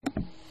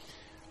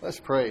Let's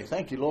pray.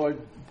 Thank you,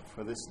 Lord,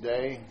 for this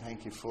day.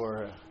 Thank you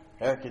for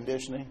air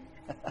conditioning.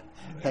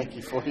 Thank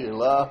you for your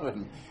love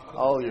and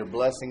all your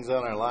blessings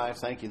on our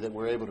lives. Thank you that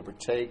we're able to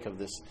partake of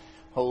this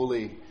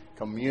holy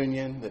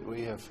communion that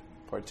we have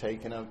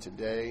partaken of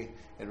today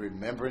in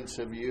remembrance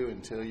of you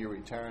until your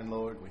return,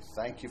 Lord. We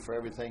thank you for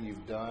everything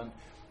you've done,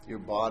 your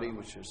body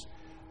which is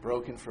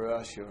broken for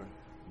us, your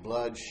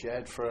blood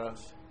shed for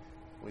us.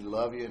 We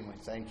love you and we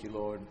thank you,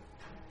 Lord,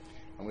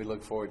 and we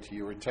look forward to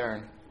your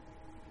return.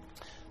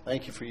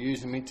 Thank you for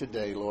using me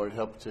today, Lord.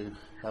 Help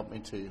me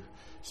to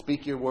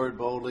speak your word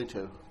boldly,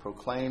 to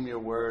proclaim your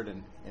word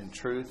in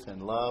truth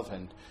and love,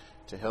 and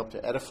to help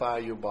to edify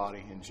your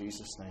body. In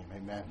Jesus' name,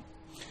 amen.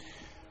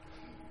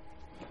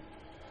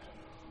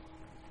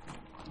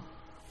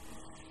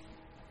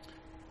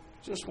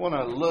 Just want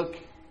to look,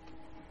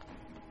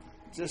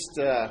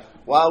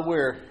 while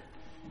we're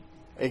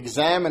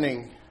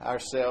examining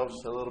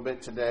ourselves a little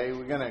bit today,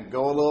 we're going to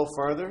go a little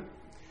further,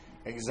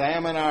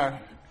 examine our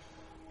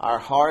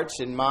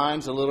hearts and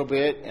minds a little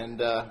bit, and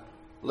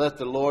let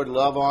the Lord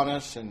love on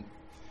us and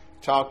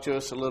talk to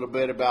us a little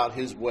bit about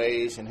His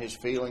ways and His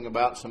feeling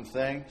about some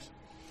things.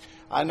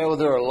 I know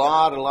there are a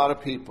lot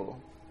of people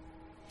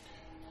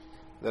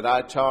that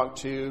I talk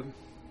to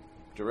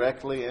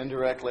directly,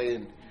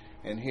 indirectly,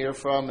 and hear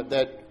from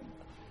that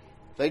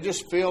they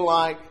just feel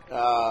like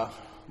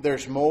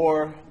there's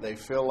more. They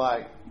feel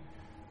like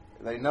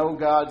they know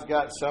God's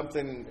got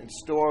something in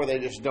store. They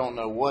just don't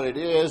know what it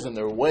is, and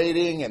they're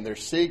waiting, and they're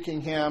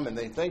seeking Him, and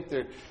they think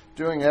they're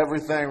doing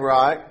everything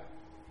right.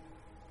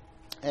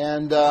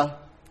 And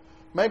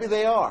maybe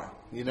they are,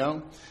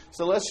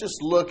 So let's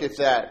just look at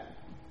that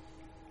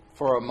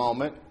for a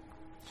moment.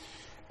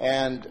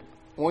 And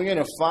we're going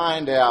to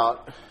find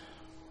out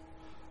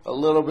a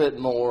little bit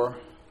more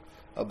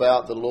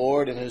about the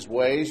Lord and His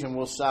ways, and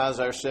we'll size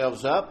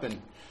ourselves up,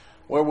 and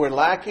where we're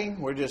lacking,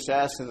 we're just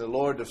asking the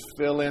Lord to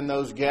fill in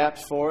those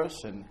gaps for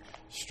us and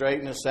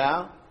straighten us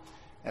out.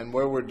 And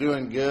where we're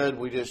doing good,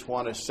 we just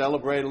want to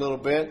celebrate a little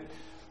bit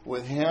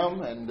with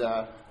Him, and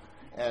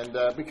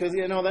because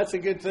that's a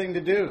good thing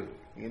to do.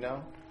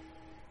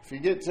 If you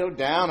get so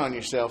down on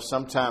yourself,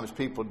 sometimes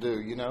people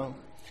do.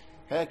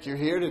 Heck, you're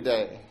here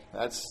today.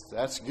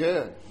 That's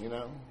good.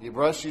 You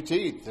brushed your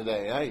teeth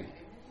today. Hey,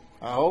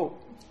 I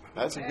hope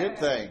that's a good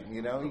thing.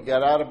 You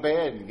got out of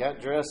bed, you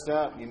got dressed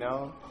up.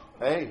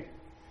 Hey.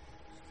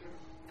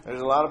 There's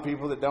a lot of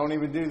people that don't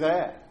even do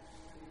that.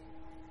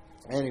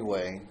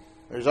 Anyway,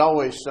 there's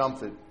always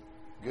something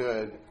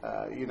good.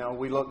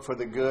 We look for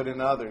the good in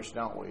others,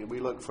 don't we? We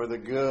look for the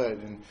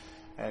good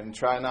and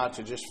try not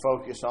to just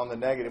focus on the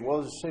negative.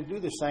 Well, do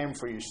the same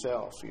for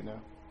yourself,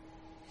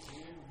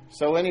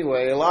 So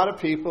anyway, a lot of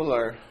people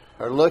are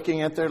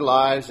looking at their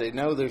lives. They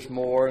know there's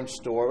more in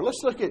store.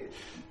 Let's look at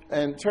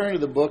and turn to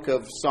the book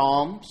of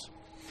Psalms,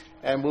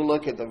 and we'll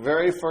look at the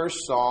very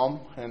first Psalm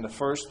and the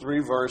first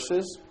 3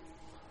 verses.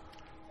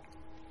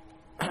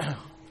 It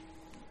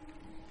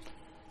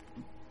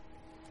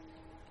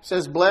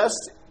says,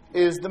 "Blessed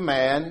is the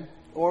man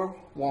or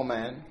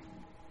woman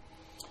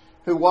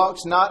who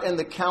walks not in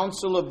the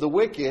counsel of the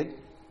wicked,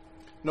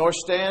 nor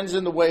stands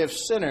in the way of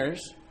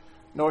sinners,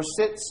 nor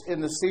sits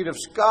in the seat of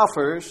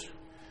scoffers,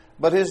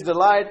 but his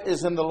delight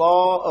is in the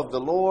law of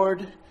the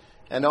Lord,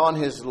 and on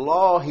his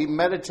law he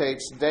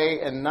meditates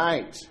day and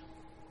night.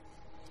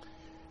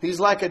 He's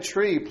like a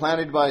tree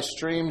planted by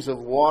streams of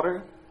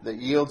water that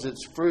yields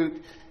its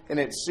fruit in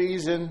its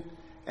season,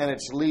 and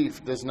its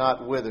leaf does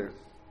not wither.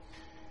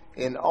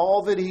 In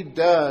all that he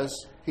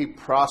does, he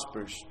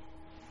prospers."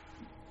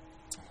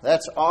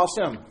 That's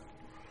awesome.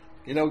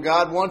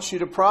 God wants you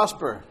to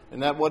prosper. Isn't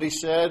that what He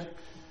said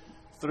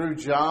through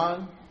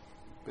John?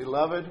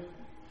 "Beloved,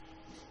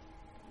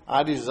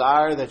 I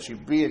desire that you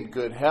be in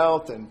good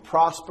health and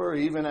prosper,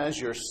 even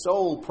as your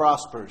soul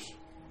prospers."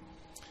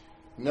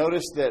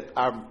 Notice that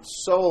our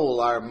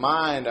soul, our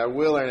mind, our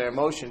will, and our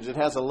emotions, it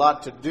has a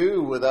lot to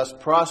do with us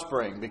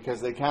prospering,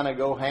 because they kind of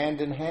go hand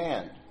in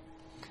hand.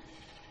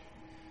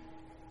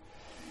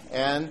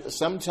 And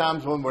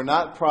sometimes when we're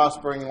not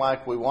prospering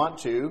like we want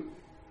to,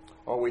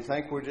 or we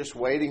think we're just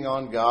waiting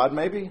on God,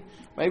 maybe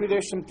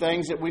there's some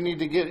things that we need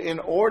to get in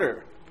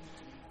order.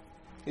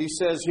 He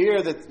says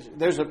here that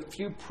there's a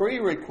few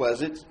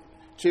prerequisites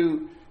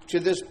to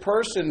this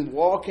person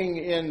walking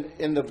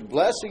in the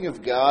blessing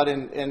of God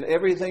and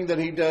everything that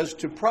he does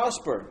to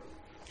prosper.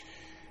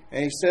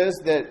 And he says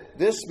that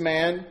this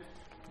man,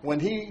 when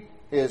he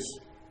is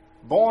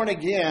born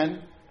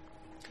again,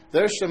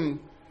 there's some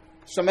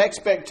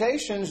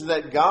expectations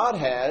that God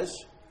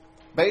has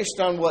based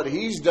on what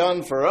He's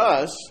done for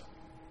us.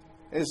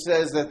 It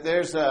says that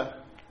there's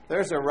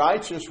a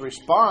righteous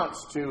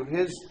response to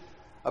His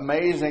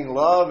amazing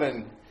love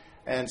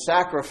and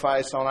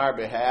sacrifice on our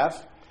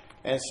behalf.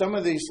 And some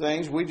of these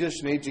things we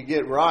just need to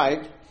get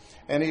right.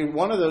 And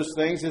one of those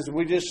things is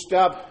we just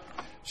stop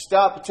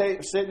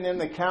sitting in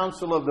the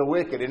counsel of the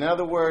wicked. In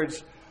other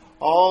words,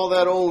 all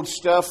that old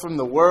stuff from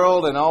the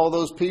world and all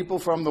those people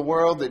from the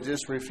world that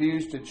just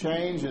refuse to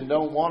change and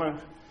don't want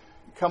to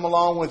come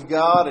along with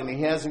God, and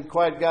He hasn't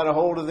quite got a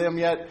hold of them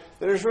yet.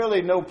 There's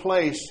really no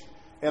place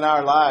in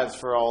our lives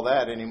for all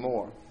that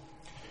anymore.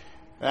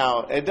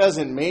 Now, it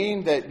doesn't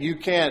mean that you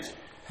can't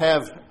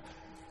have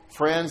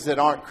friends that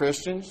aren't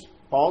Christians.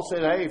 Paul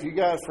said, hey, if you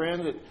got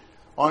friends that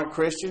aren't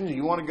Christians,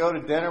 you want to go to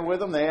dinner with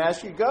them, they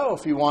ask you, go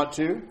if you want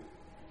to.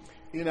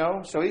 You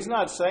know, so he's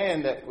not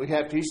saying that we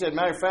have to. He said,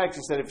 matter of fact,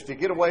 he said, if to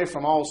get away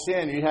from all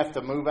sin, you have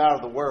to move out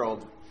of the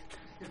world.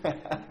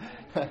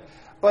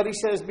 But he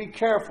says, be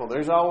careful.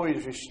 There's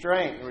always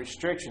restraint and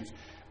restrictions,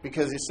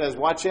 because he says,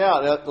 watch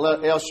out,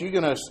 else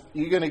you're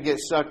gonna get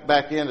sucked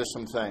back into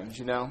some things.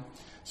 You know.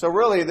 So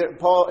really,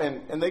 Paul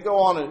and they go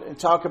on and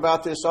talk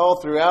about this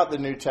all throughout the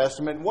New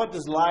Testament. What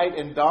does light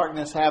and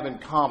darkness have in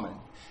common?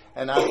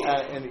 And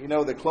you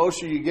know, the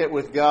closer you get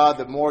with God,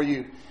 the more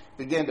you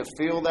begin to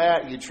feel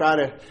that. You try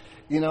to.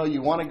 You know,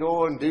 you want to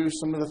go and do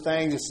some of the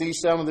things and see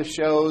some of the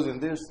shows and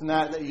this and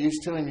that you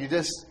used to, and you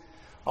just,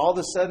 all of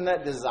a sudden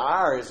that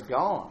desire is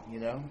gone,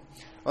 you know.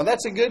 Well,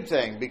 that's a good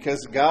thing,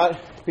 because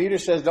Peter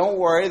says, don't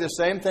worry, the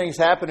same thing's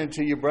happening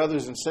to your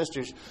brothers and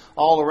sisters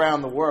all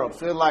around the world.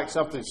 Feel like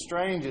something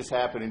strange is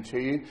happening to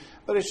you,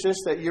 but it's just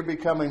that you're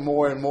becoming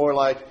more and more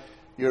like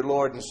your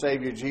Lord and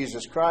Savior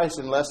Jesus Christ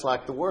and less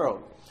like the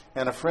world.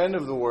 And a friend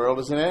of the world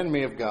is an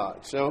enemy of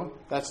God, so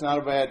that's not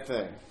a bad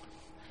thing.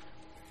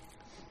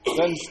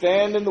 Doesn't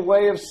stand in the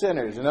way of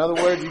sinners. In other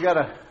words, you got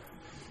to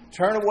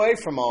turn away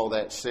from all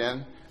that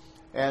sin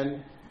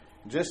and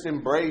just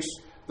embrace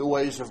the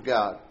ways of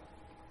God.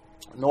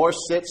 Nor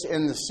sits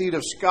in the seat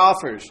of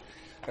scoffers.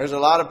 There's a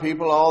lot of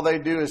people, all they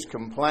do is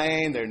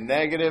complain. They're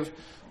negative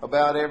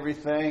about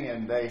everything,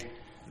 and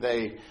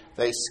they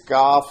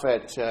scoff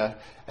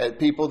at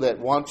people that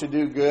want to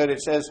do good.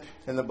 It says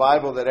in the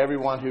Bible that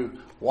everyone who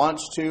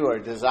wants to or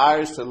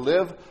desires to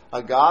live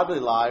a godly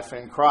life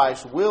in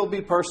Christ will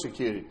be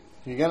persecuted.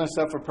 You're going to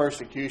suffer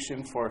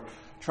persecution for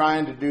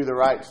trying to do the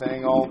right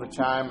thing all the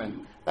time,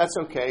 and that's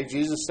okay.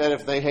 Jesus said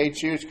if they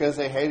hate you, it's because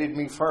they hated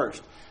me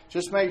first.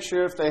 Just make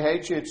sure if they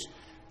hate you, it's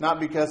not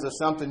because of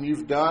something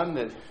you've done,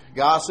 that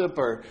gossip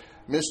or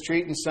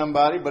mistreating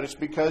somebody, but it's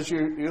because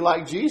you're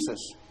like Jesus.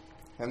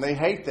 And they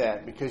hate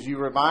that because you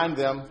remind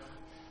them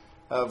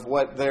of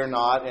what they're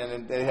not,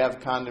 and they have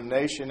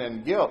condemnation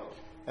and guilt.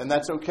 And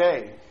that's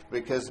okay,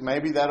 because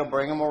maybe that'll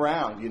bring them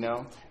around, you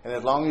know. And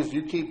as long as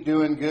you keep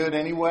doing good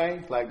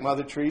anyway, like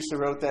Mother Teresa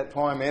wrote that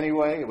poem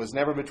anyway, it was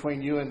never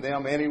between you and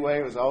them anyway,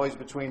 it was always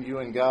between you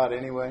and God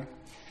anyway.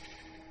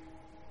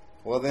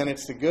 Well, then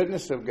it's the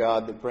goodness of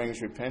God that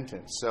brings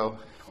repentance. So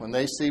when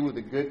they see with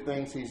the good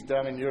things He's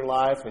done in your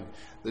life and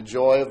the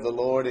joy of the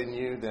Lord in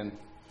you, then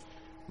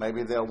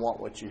maybe they'll want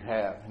what you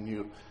have. And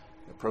you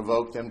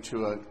provoke them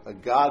to a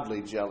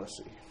godly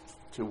jealousy,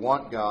 to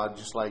want God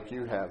just like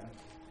you have.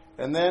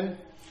 And then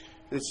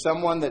it's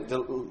someone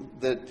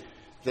that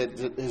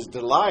his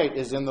delight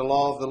is in the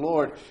law of the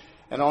Lord,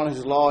 and on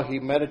His law he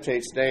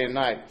meditates day and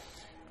night.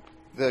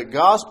 The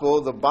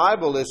gospel, the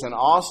Bible, is an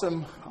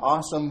awesome,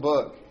 awesome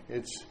book.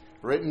 It's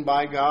written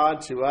by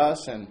God to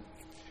us, and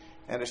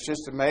it's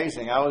just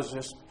amazing. I was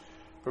just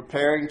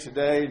preparing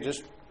today,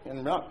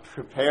 not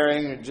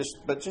preparing,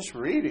 but just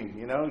reading,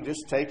 you know,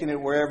 just taking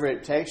it wherever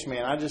it takes me.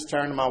 And I just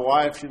turned to my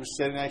wife. She was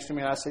sitting next to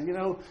me, and I said, you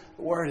know,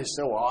 the Word is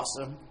so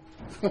awesome.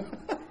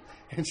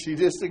 And she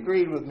just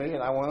agreed with me,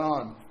 and I went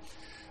on.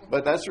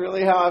 But that's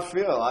really how I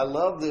feel. I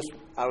love this.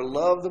 I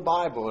love the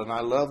Bible, and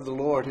I love the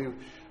Lord who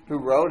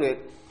wrote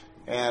it,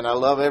 and I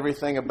love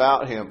everything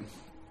about Him.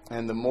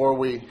 And the more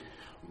we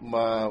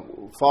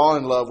fall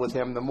in love with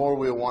Him, the more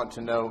we'll want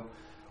to know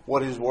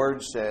what His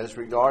Word says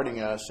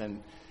regarding us,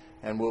 and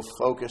we'll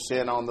focus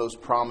in on those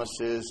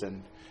promises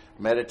and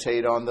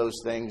meditate on those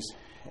things,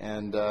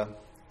 and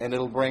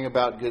it'll bring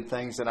about good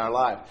things in our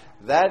life.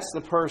 That's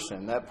that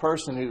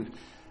person who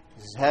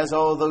has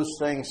all of those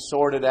things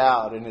sorted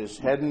out and is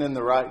heading in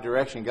the right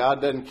direction.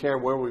 God doesn't care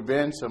where we've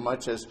been so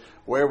much as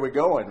where we're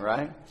going,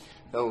 right?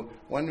 So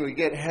when we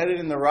get headed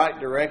in the right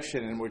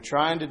direction and we're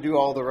trying to do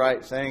all the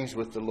right things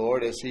with the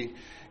Lord as He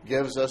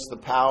gives us the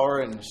power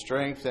and the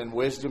strength and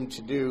wisdom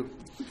to do,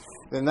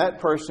 then that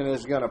person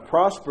is going to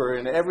prosper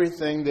in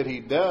everything that he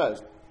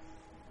does.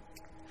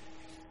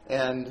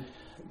 And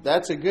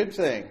that's a good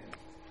thing.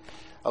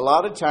 A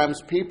lot of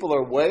times people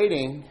are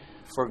waiting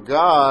for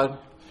God,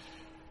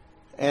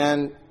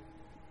 and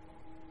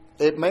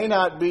it may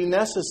not be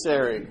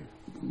necessary.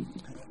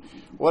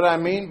 What I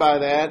mean by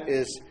that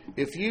is,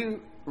 if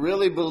you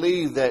really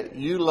believe that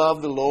you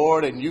love the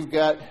Lord and you've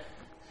got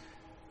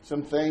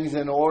some things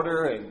in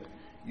order and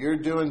you're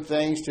doing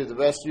things to the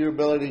best of your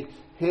ability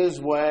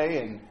His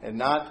way and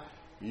not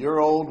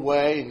your old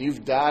way, and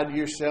you've died to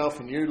yourself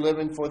and you're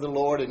living for the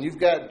Lord, and you've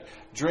got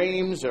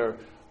dreams or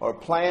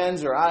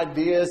plans or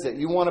ideas that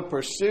you want to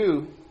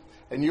pursue,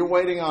 and you're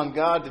waiting on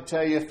God to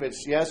tell you if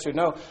it's yes or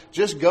no,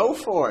 just go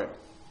for it.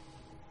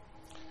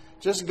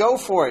 Just go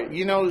for it.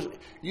 You know,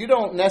 you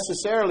don't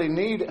necessarily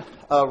need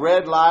a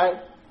red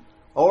light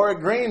or a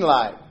green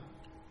light.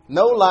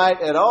 No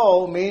light at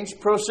all means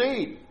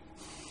proceed.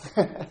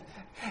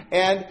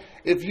 And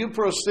if you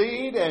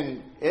proceed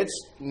and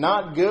it's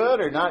not good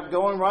or not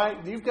going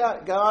right, you've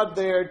got God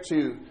there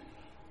to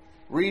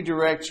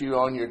redirect you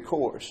on your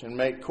course and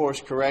make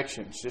course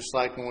corrections. Just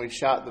like when we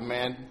shot the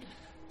man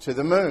to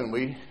the moon.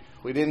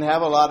 We didn't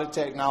have a lot of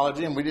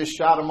technology, and we just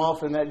shot them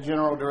off in that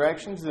general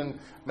directions and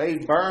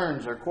made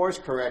burns or course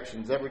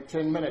corrections every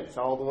 10 minutes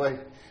all the way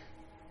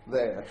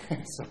there.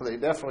 So they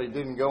definitely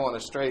didn't go on a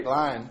straight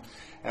line.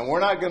 And we're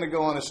not going to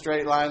go on a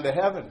straight line to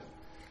heaven.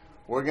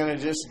 We're going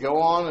to just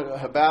go on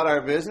about our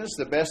business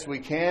the best we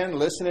can,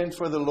 listening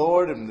for the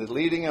Lord and the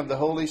leading of the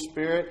Holy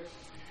Spirit.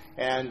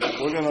 And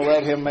we're going to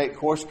let Him make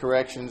course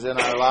corrections in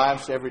our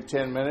lives every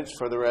 10 minutes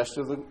for the rest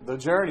of the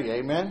journey.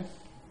 Amen?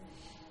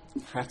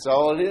 That's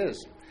all it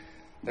is.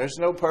 There's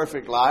no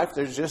perfect life.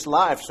 There's just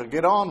life. So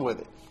get on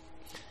with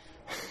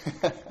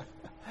it.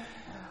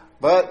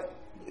 But,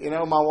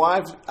 my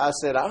wife, I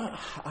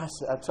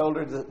told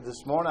her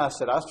this morning, I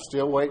said, I'm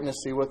still waiting to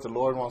see what the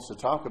Lord wants to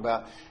talk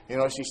about.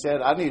 She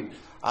said,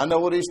 I know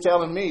what He's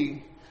telling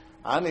me.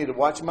 I need to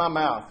watch my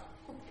mouth.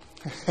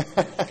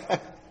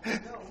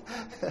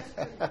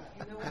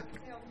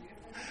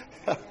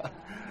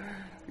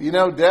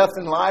 Death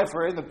and life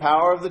are in the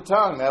power of the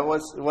tongue. That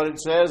was what it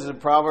says in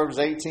Proverbs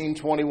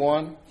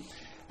 18:21.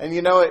 And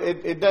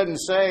it doesn't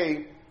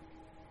say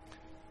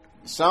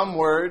some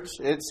words.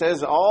 It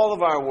says all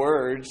of our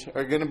words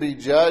are going to be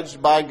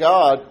judged by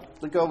God.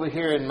 Look over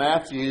here in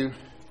Matthew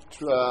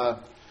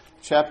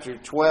chapter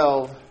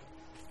 12,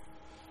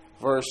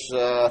 verse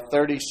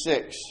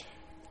 36.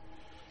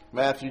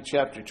 Matthew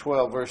chapter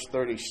 12, verse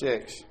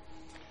 36.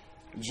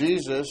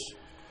 Jesus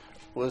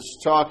was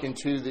talking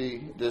to the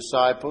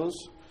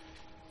disciples,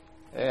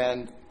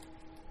 and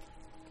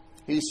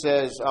He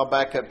says, I'll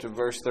back up to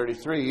verse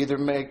 33, either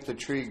make the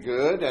tree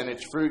good and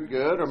its fruit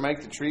good, or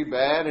make the tree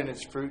bad and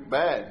its fruit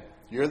bad.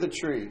 You're the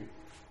tree.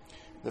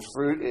 The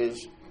fruit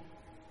is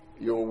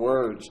your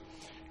words.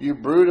 You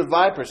brood of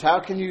vipers, how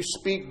can you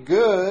speak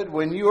good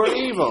when you are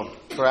evil?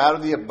 For out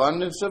of the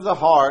abundance of the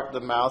heart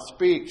the mouth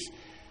speaks.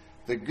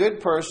 The good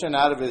person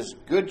out of his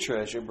good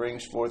treasure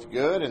brings forth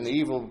good, and the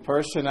evil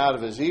person out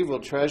of his evil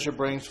treasure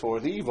brings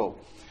forth evil.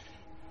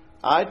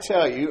 I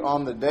tell you,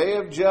 on the day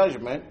of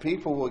judgment,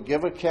 people will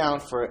give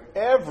account for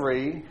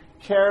every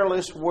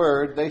careless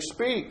word they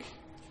speak.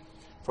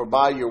 For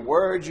by your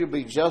words you'll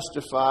be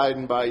justified,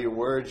 and by your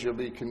words you'll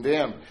be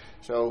condemned.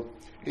 So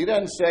He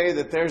doesn't say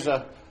that there's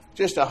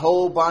just a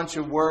whole bunch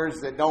of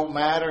words that don't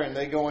matter and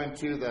they go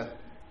into the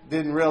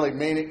didn't really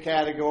mean it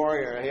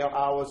category, or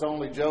I was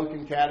only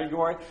joking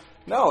category.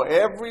 No,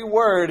 every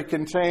word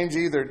contains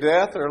either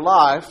death or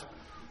life.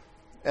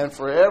 And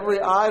for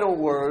every idle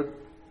word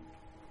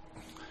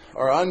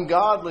or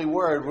ungodly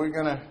word, we're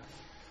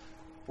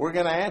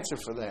gonna answer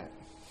for that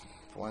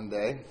one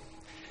day.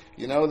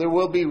 There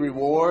will be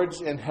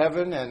rewards in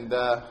heaven, and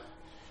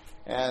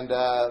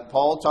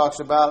Paul talks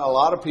about a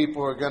lot of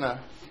people are gonna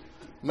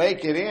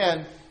make it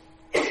in.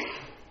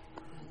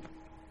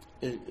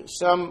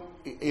 Some,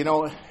 he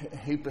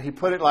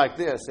put it like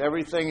this: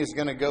 everything is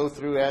going to go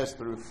through as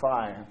through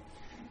fire,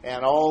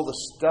 and all the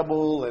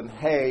stubble and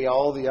hay,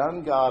 all the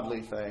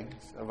ungodly things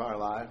of our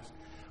lives,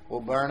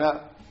 will burn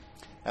up.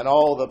 And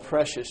all the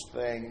precious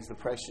things, the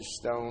precious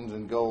stones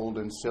and gold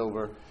and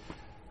silver,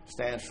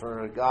 stands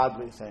for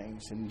godly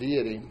things and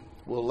deity,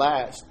 will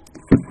last.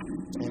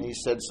 And he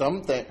said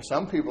some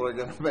people are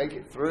going to make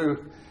it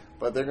through,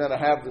 but they're going to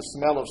have the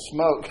smell of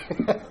smoke.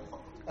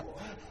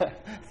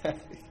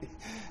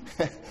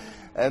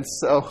 And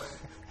so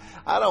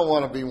I don't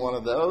want to be one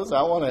of those.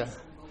 I want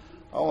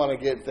to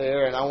get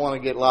there, and I want to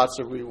get lots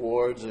of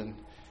rewards and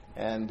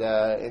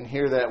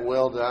hear that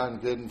well done,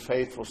 good and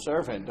faithful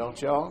servant,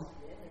 don't y'all?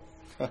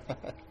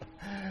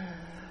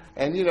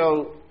 And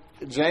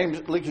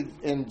James, look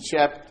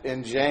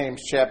in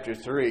James chapter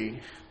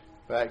 3,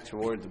 back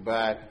toward the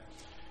back.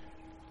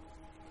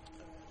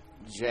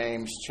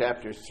 James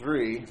chapter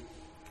 3,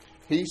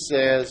 he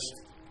says,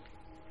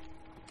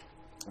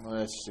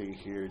 let's see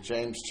here,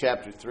 James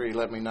chapter 3,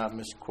 let me not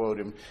misquote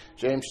him.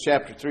 James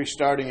chapter 3,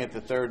 starting at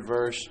the 3rd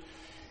verse.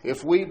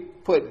 If we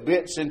put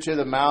bits into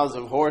the mouths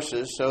of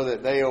horses so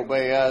that they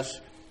obey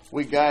us,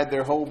 we guide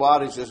their whole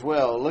bodies as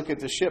well. Look at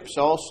the ships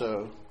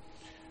also.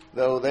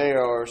 Though they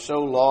are so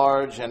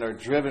large and are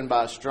driven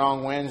by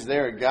strong winds, they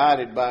are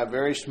guided by a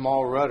very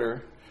small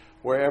rudder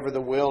wherever the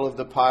will of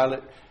the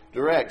pilot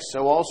directs.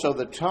 So also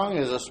the tongue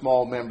is a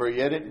small member,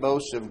 yet it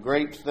boasts of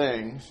great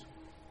things.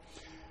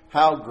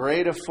 How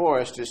great a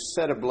forest is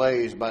set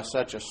ablaze by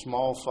such a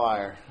small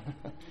fire,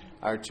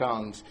 our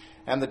tongues.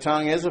 And the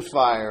tongue is a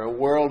fire, a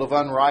world of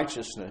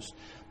unrighteousness.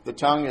 The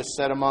tongue is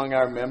set among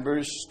our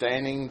members,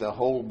 staining the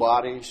whole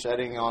body,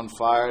 setting on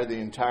fire the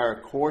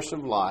entire course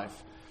of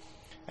life,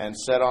 and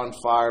set on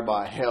fire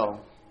by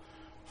hell.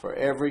 For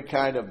every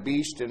kind of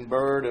beast and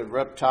bird, and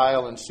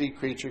reptile and sea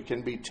creature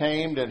can be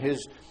tamed and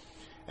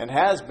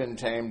has been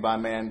tamed by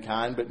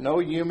mankind, but no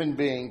human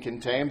being can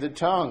tame the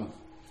tongue.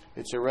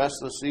 It's a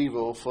restless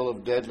evil full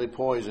of deadly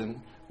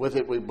poison. With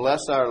it we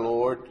bless our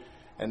Lord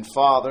and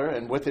Father,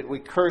 and with it we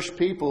curse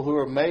people who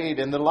are made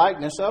in the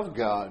likeness of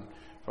God.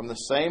 From the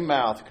same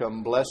mouth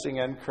come blessing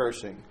and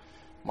cursing.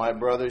 My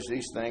brothers,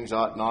 these things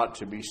ought not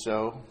to be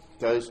so.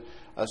 Does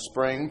a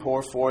spring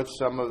pour forth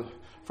some of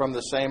from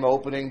the same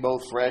opening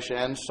both fresh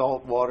and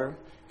salt water?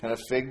 Can a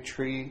fig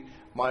tree,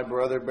 my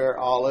brother, bear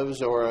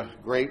olives, or a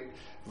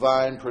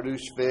grapevine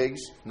produce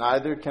figs?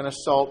 Neither can a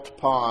salt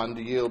pond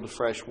yield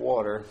fresh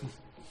water.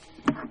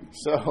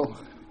 So,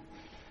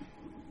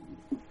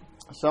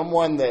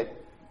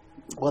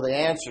 the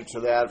answer to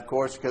that, of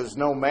course, because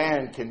no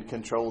man can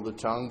control the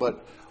tongue,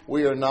 but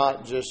we are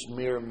not just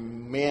mere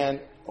men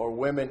or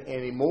women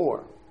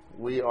anymore.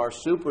 We are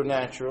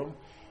supernatural,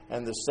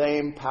 and the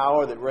same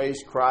power that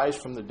raised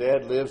Christ from the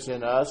dead lives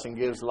in us and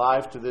gives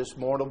life to this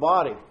mortal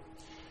body.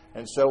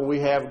 And so we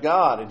have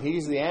God, and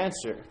He's the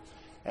answer.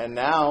 And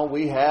now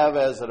we have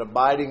as an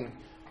abiding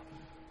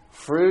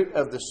fruit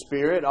of the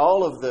Spirit,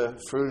 all of the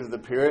fruit of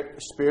the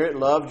Spirit,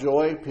 love,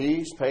 joy,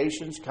 peace,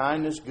 patience,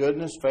 kindness,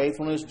 goodness,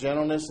 faithfulness,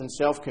 gentleness, and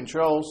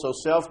self-control. So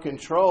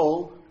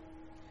self-control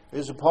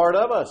is a part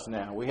of us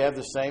now. We have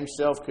the same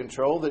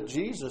self-control that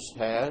Jesus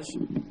has,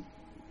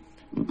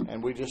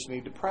 and we just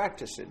need to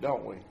practice it,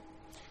 don't we?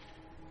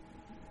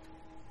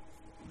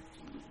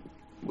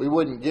 We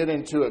wouldn't get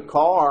into a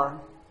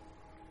car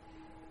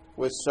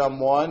with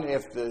someone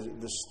if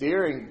the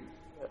steering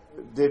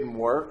didn't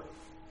work,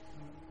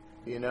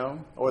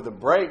 or the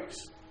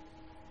brakes.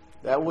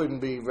 That wouldn't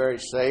be very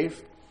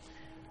safe.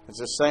 It's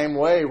the same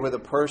way with a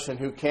person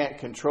who can't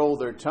control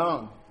their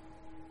tongue.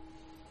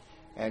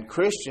 And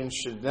Christians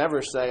should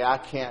never say, I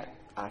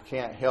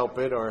can't help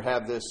it, or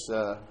have this,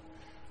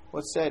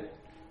 what's that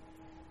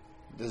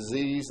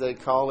disease they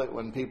call it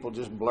when people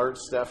just blurt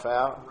stuff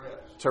out?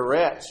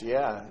 Tourette's,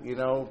 yeah.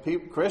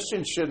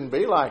 Christians shouldn't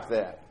be like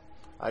that.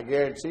 I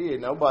guarantee you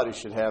nobody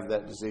should have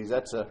that disease.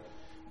 That's a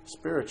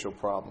spiritual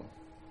problem.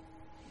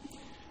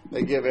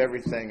 They give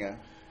everything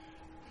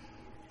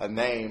a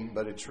name,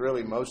 but it's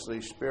really mostly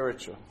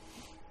spiritual.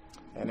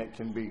 And it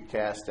can be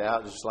cast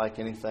out just like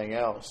anything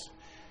else.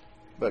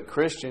 But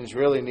Christians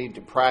really need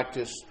to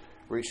practice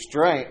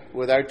restraint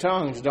with our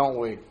tongues, don't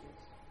we?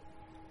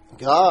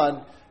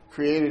 God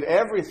created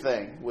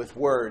everything with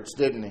words,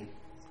 didn't He?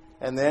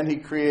 And then He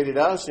created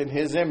us in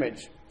His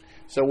image.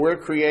 So we're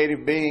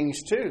creative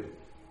beings too.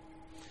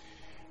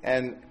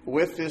 And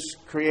with this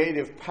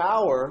creative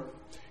power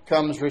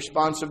comes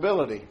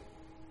responsibility.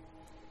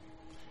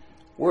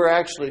 We're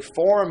actually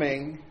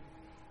forming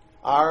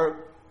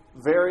our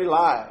very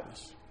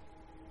lives.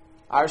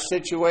 Our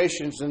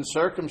situations and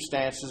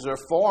circumstances are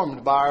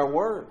formed by our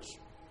words.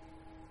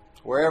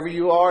 Wherever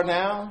you are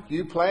now,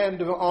 you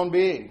planned on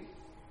being.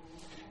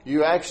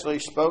 You actually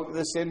spoke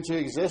this into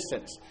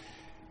existence.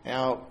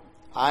 Now,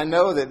 I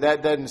know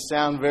that doesn't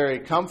sound very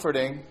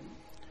comforting,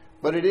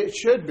 but it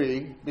should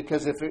be,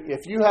 because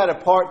if you had a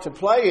part to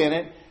play in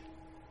it,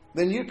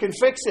 then you can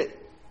fix it.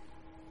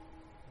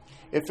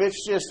 If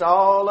it's just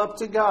all up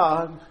to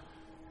God,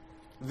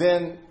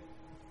 then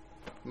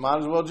might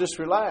as well just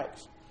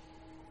relax.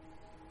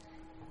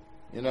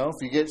 If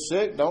you get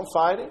sick, don't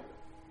fight it.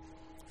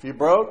 If you're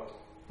broke,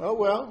 oh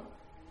well.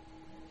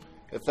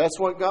 If that's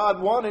what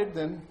God wanted,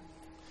 then,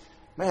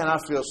 man, I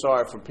feel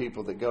sorry for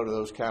people that go to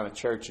those kind of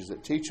churches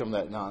that teach them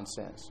that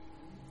nonsense.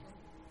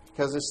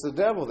 Because it's the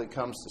devil that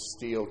comes to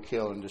steal,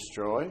 kill, and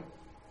destroy.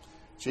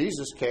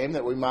 Jesus came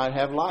that we might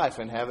have life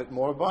and have it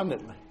more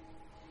abundantly.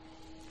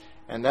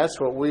 And that's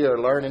what we are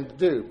learning to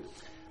do.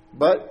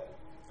 But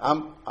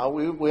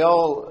we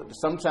all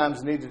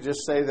sometimes need to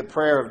just say the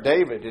prayer of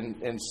David.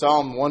 In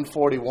Psalm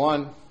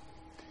 141,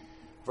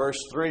 verse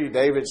 3,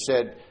 David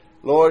said,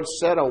 Lord,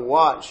 set a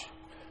watch.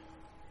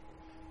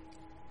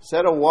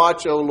 Set a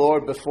watch, O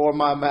Lord, before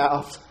my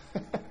mouth.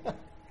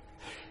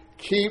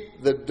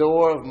 Keep the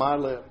door of my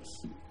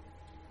lips.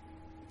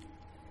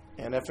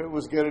 And if it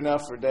was good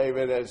enough for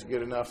David, it's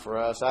good enough for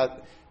us.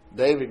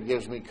 David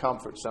gives me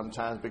comfort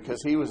sometimes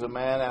because he was a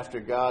man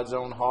after God's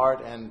own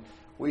heart, and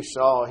we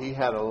saw he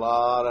had a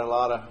lot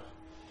of,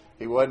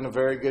 he wasn't a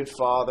very good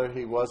father.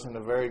 He wasn't a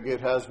very good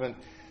husband.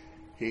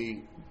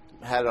 He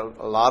had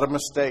a lot of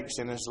mistakes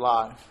in his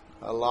life,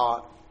 a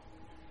lot.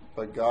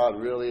 But God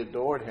really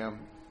adored him.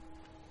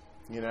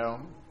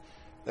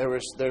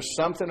 There's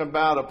something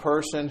about a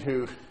person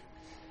who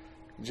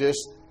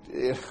just,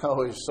 is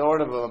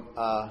sort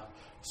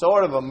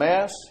of a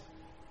mess,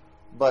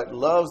 but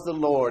loves the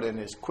Lord and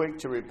is quick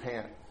to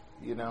repent.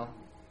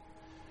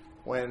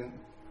 When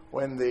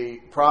the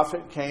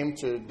prophet came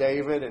to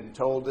David and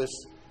told this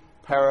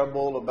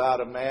parable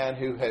about a man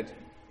who had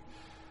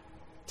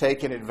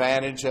taken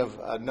advantage of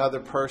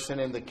another person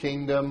in the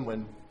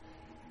kingdom,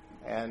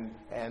 and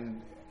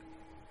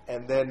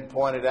then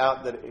pointed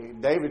out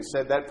that David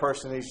said that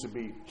person needs to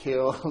be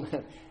killed,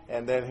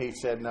 and then he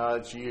said, no,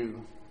 it's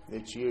you,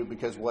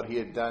 because what he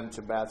had done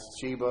to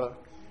Bathsheba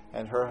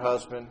and her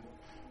husband,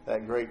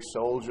 that great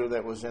soldier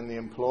that was in the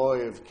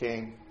employ of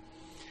King,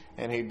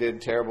 and he did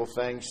terrible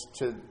things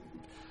to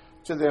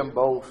them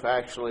both,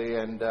 actually,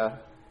 and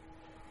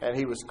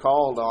he was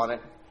called on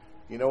it.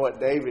 You know what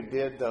David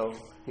did, though?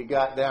 He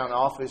got down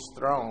off his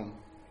throne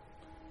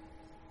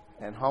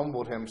and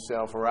humbled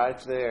himself right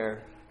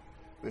there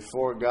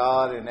before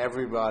God and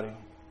everybody.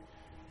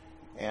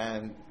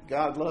 And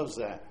God loves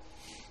that.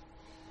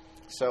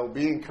 So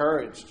be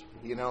encouraged.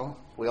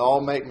 We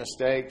all make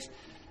mistakes.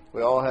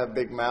 we all have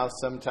big mouths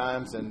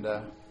sometimes, and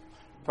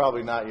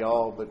probably not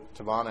y'all, but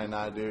Tavana and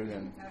I do,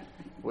 and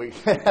we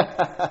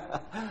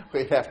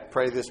we have to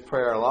pray this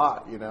prayer a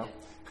lot, you know.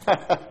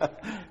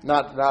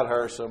 Not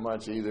her so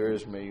much either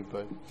as me,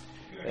 but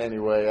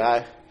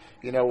anyway,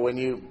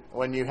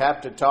 when you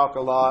have to talk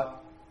a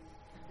lot,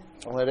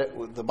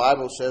 the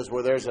Bible says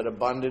where there's an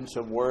abundance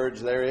of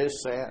words, there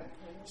is sin.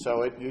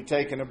 So you're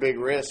taking a big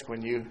risk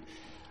when you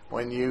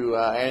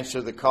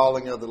answer the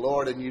calling of the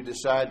Lord and you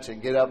decide to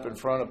get up in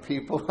front of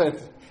people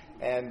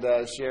and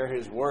share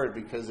His Word,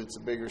 because it's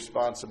a big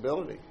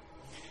responsibility.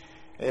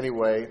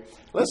 Anyway,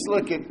 let's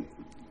look at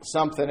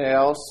something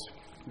else,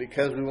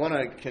 because we want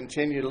to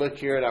continue to look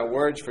here at our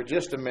words for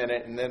just a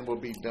minute, and then we'll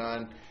be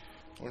done.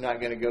 We're not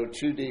going to go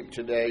too deep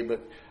today,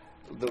 but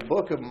the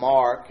book of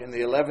Mark in the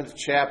 11th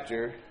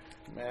chapter,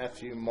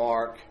 Matthew,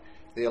 Mark,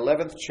 the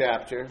 11th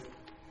chapter,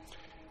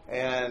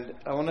 and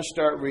I want to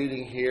start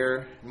reading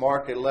here,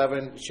 Mark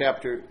 11,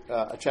 chapter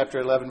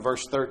 11,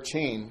 verse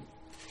 13.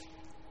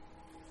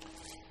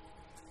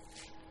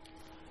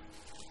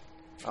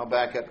 I'll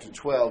back up to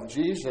 12.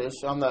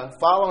 Jesus, on the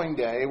following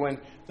day, when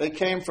they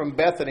came from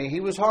Bethany, He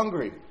was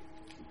hungry.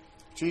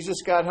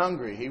 Jesus got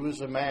hungry. He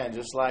was a man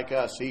just like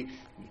us. He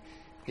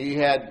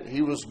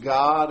was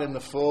God in the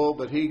full,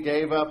 but He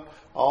gave up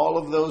all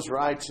of those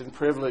rights and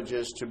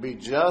privileges to be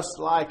just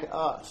like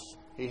us.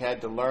 He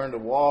had to learn to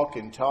walk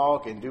and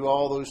talk and do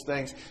all those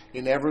things.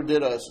 He never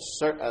did a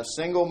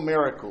single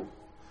miracle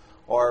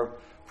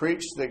or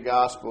preached the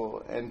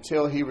gospel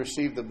until He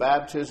received the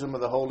baptism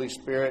of the Holy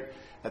Spirit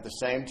at the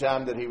same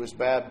time that He was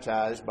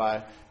baptized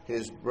by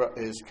his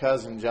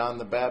cousin John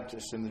the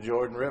Baptist in the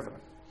Jordan River.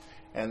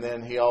 And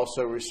then He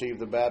also received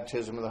the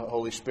baptism of the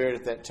Holy Spirit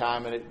at that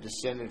time, and it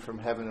descended from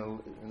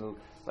heaven and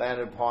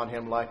landed upon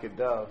Him like a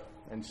dove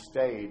and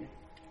stayed.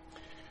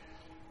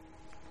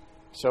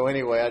 So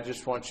anyway, I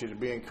just want you to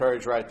be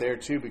encouraged right there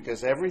too,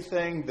 because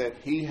everything that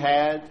He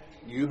had,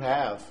 you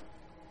have.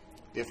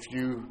 If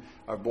you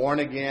are born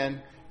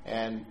again,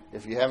 and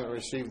if you haven't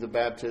received the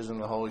baptism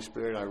of the Holy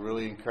Spirit, I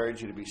really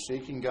encourage you to be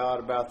seeking God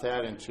about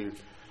that, and to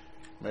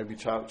maybe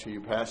talk to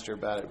your pastor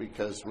about it,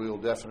 because I will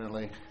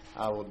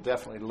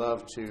definitely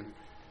love to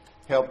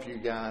help you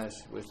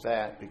guys with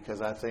that,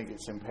 because I think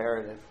it's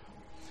imperative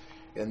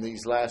in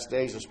these last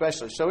days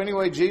especially. So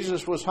anyway,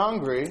 Jesus was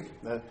hungry,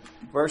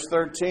 verse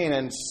 13,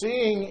 and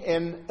seeing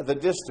in the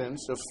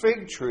distance a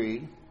fig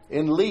tree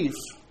in leaf,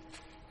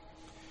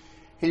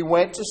 He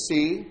went to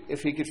see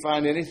if He could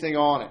find anything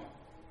on it.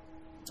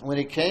 When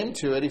He came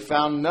to it, He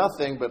found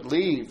nothing but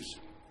leaves,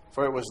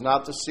 for it was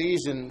not the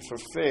season for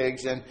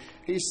figs. And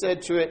He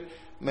said to it,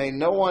 "May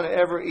no one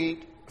ever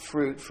eat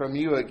fruit from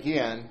you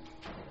again."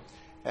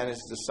 And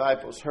His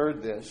disciples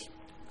heard this.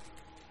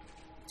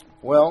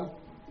 Well,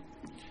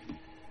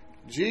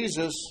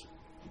 Jesus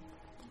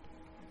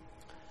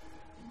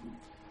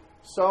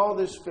saw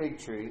this fig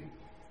tree,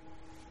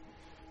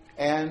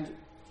 and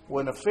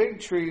when a fig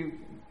tree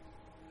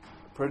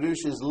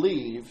produces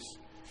leaves,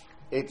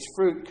 its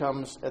fruit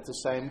comes at the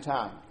same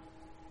time.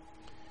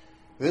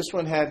 This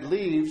one had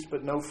leaves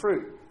but no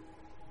fruit.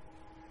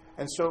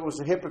 And so it was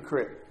a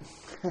hypocrite,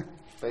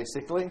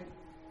 basically.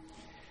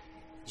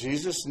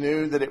 Jesus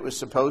knew that it was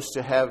supposed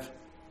to have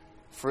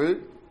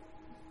fruit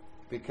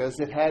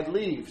because it had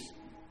leaves.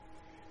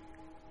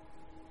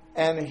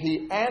 And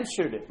He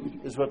answered it,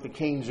 is what the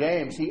King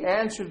James. He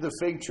answered the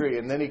fig tree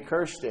and then He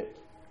cursed it.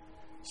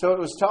 So it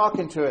was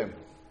talking to him.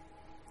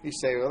 You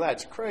say, well,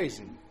 that's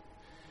crazy.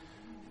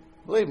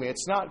 Believe me,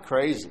 it's not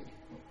crazy.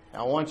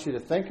 I want you to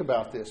think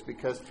about this,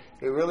 because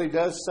it really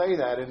does say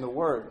that in the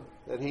Word,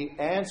 that He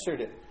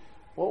answered it.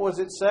 What was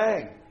it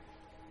saying?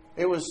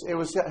 It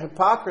was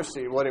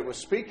hypocrisy, what it was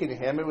speaking to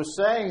him. It was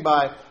saying,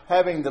 by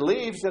having the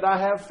leaves, that I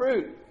have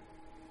fruit.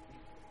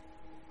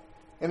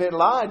 And it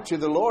lied to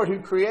the Lord who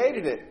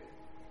created it.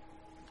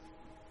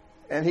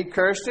 And He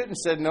cursed it and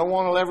said, no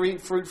one will ever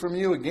eat fruit from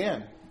you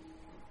again.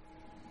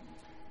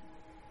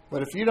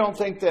 But if you don't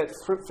think that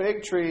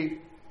fig tree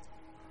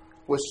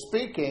was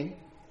speaking,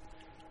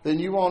 then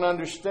you won't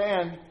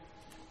understand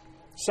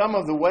some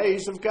of the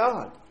ways of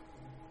God.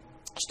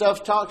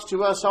 Stuff talks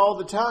to us all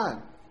the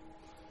time.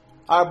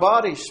 Our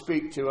bodies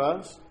speak to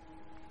us,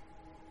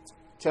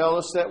 tell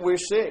us that we're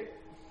sick.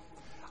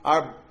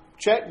 Our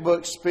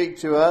checkbooks speak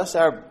to us.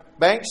 Our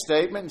bank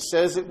statement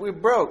says that we're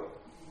broke.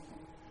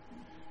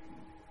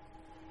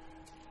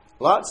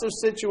 Lots of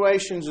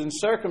situations and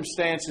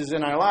circumstances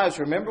in our lives.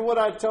 Remember what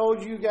I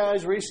told you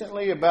guys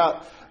recently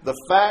about the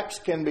facts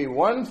can be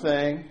one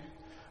thing,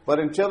 but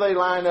until they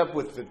line up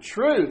with the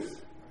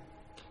truth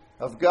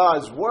of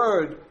God's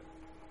Word,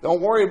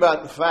 don't worry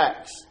about the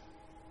facts.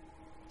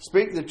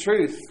 Speak the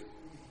truth.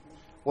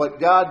 What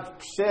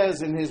God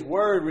says in His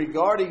Word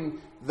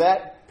regarding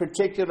that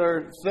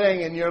particular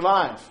thing in your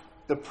life.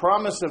 The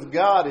promise of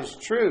God is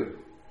true.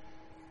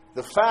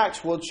 The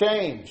facts will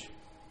change.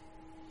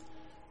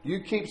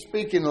 You keep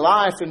speaking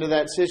life into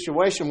that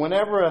situation.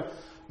 Whenever a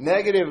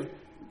negative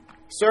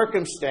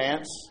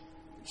circumstance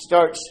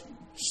starts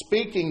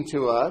speaking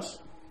to us,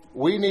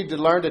 we need to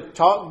learn to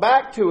talk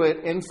back to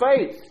it in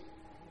faith.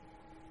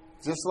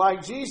 just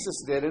like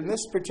Jesus did in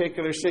this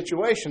particular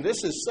situation.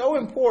 This is so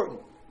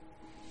important,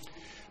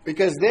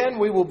 because then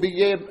we will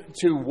be able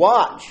to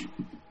watch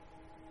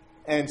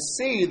and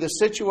see the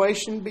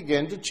situation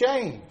begin to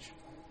change.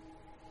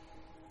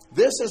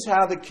 This is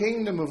how the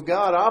kingdom of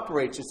God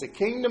operates. It's a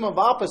kingdom of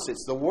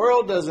opposites. The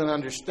world doesn't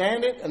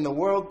understand it, and the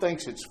world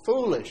thinks it's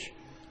foolish.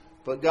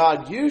 But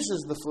God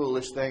uses the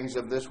foolish things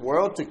of this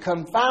world to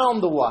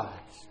confound the wise.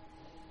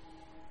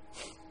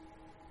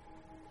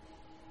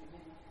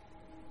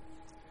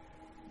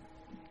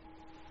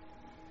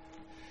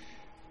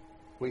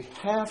 We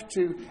have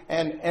to,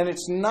 and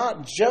it's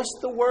not just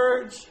the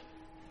words,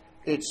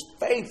 it's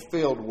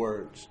faith-filled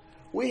words.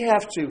 We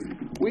have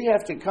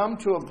to come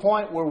to a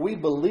point where we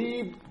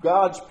believe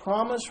God's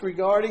promise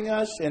regarding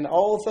us in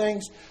all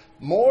things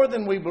more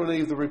than we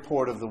believe the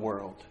report of the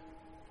world.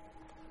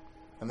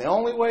 And the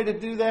only way to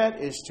do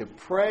that is to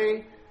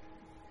pray,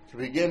 to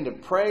begin to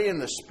pray in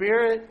the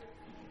Spirit,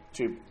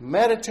 to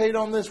meditate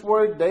on this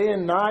word day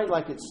and night,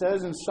 like it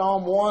says in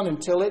Psalm 1,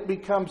 until it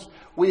becomes,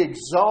 we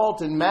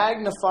exalt and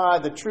magnify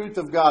the truth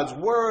of God's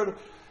word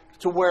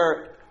to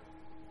where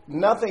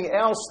nothing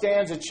else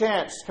stands a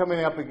chance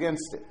coming up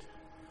against it.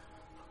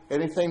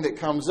 Anything that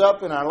comes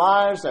up in our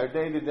lives, our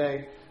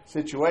day-to-day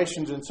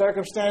situations and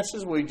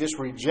circumstances, we just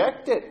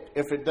reject it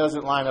if it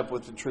doesn't line up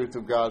with the truth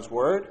of God's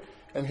word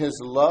and His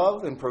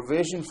love and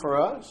provision for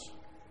us.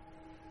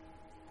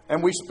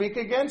 And we speak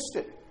against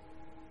it.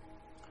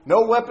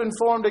 No weapon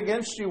formed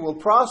against you will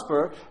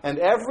prosper, and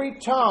every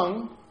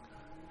tongue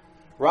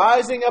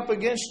rising up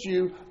against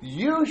you,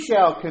 you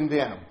shall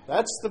condemn.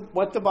 That's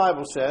what the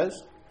Bible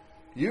says.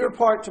 Your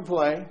part to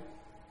play.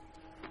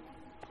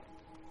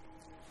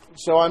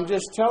 So I'm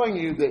just telling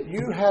you that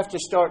you have to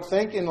start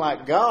thinking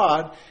like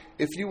God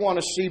if you want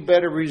to see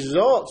better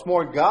results,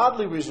 more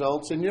godly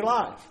results in your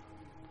life.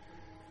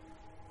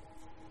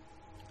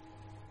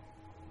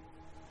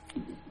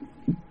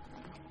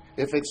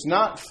 If it's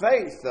not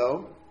faith,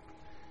 though,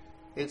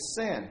 it's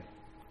sin.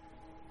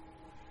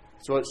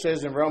 So it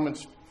says in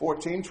Romans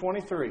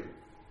 14:23.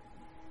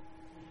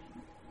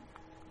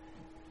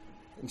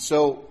 And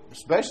so,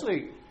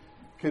 especially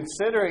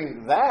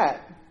considering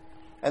that,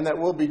 and that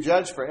we'll be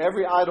judged for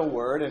every idle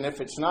word, and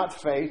if it's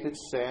not faith,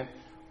 it's sin,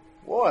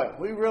 boy,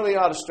 we really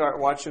ought to start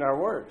watching our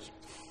words.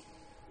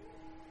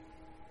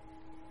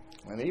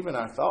 And even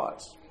our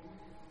thoughts.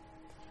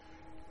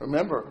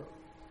 Remember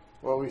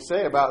what we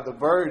say about the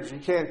birds,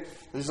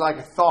 it's like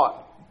a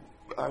thought.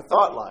 Our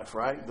thought life,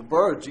 right? The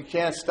birds, you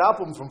can't stop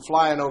them from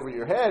flying over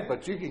your head,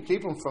 but you can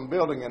keep them from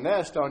building a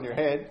nest on your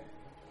head.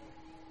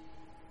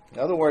 In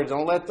other words,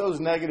 don't let those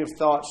negative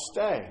thoughts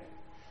stay.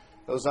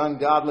 Those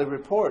ungodly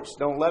reports,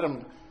 don't let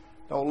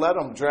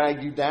them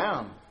drag you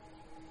down.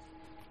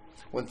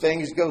 When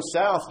things go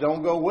south,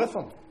 don't go with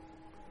them.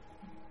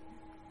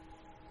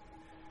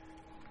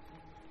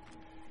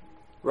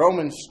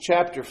 Romans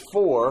chapter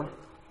 4.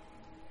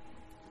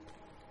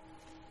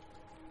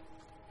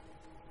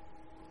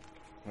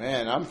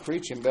 Man, I'm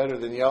preaching better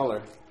than y'all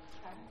are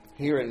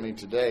hearing me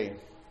today.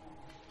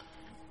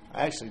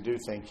 I actually do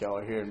think y'all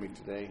are hearing me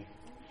today.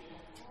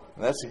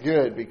 That's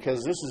good,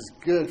 because this is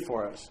good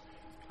for us.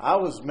 I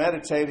was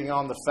meditating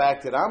on the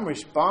fact that I'm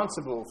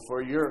responsible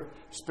for your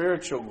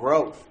spiritual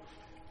growth.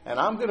 And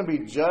I'm going to be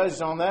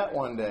judged on that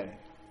one day.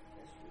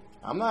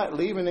 I'm not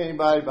leaving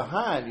anybody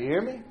behind. You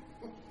hear me?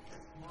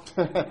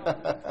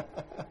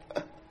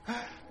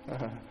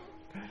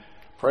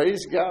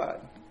 Praise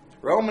God.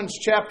 Romans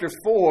chapter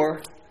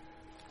 4,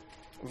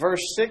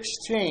 verse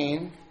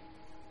 16.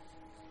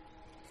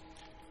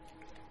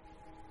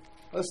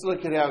 Let's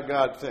look at how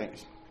God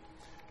thinks.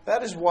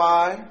 That is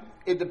why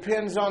it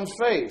depends on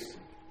faith,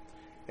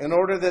 in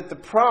order that the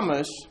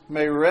promise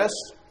may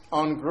rest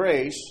on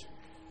grace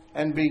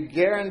and be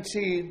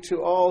guaranteed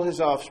to all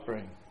His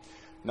offspring,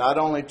 not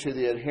only to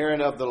the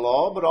adherent of the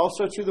law, but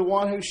also to the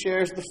one who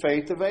shares the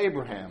faith of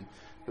Abraham,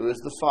 who is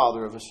the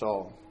father of us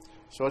all.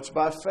 So it's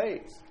by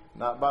faith,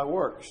 not by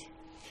works.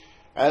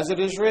 As it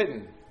is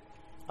written,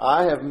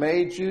 I have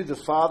made you the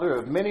father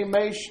of many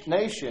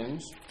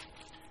nations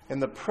in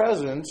the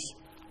presence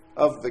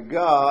of the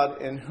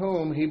God in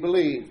whom he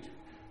believed,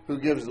 who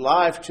gives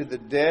life to the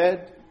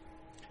dead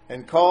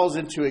and calls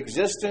into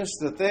existence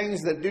the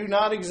things that do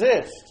not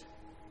exist.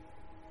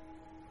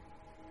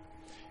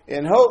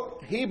 In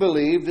hope he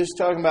believed, this is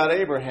talking about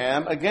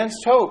Abraham,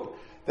 against hope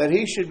that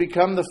he should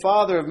become the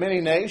father of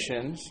many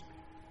nations,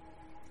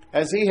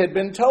 as he had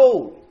been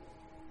told.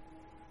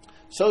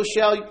 So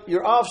shall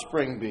your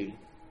offspring be.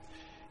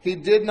 He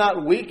did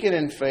not weaken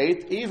in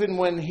faith, even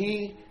when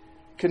he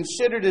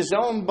considered his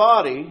own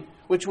body,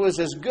 which was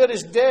as good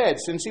as dead,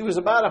 since he was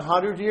about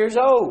 100 years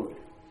old.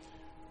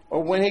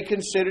 Or when he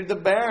considered the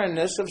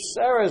barrenness of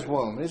Sarah's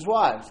womb, his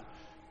wife.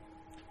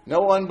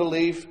 No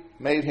unbelief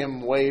made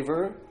him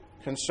waver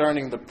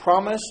concerning the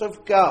promise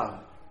of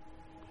God.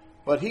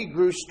 But he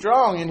grew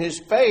strong in his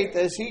faith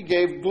as he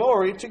gave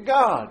glory to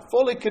God,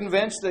 fully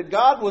convinced that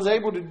God was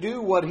able to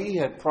do what he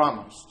had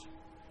promised.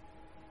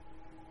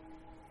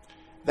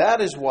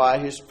 That is why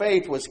his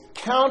faith was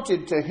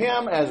counted to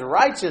him as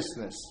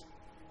righteousness.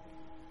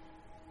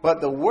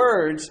 But the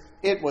words,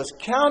 "it was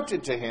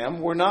counted to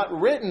him," were not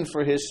written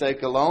for his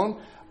sake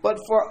alone, but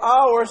for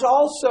ours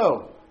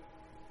also.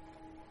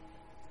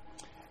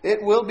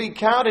 It will be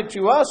counted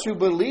to us who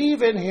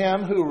believe in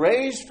him who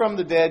raised from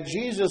the dead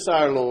Jesus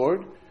our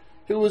Lord,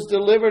 who was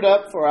delivered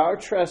up for our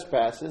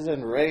trespasses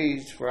and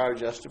raised for our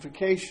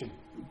justification.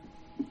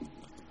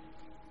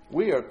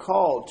 We are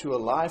called to a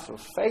life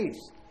of faith,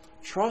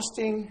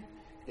 trusting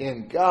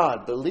in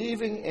God,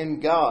 believing in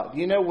God.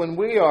 When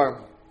we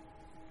are,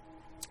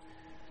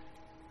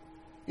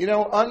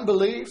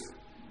 unbelief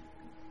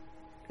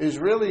is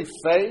really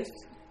faith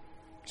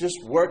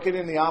just working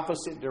in the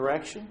opposite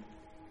direction,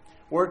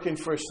 working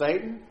for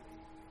Satan.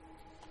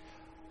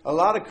 A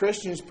lot of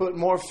Christians put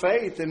more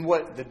faith in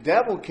what the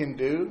devil can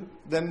do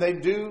than they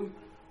do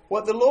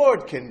what the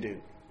Lord can do.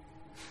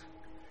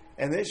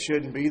 And it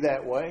shouldn't be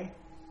that way.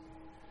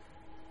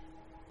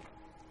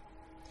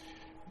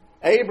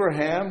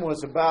 Abraham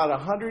was about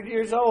 100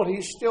 years old.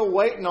 He's still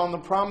waiting on the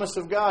promise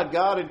of God.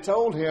 God had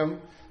told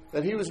him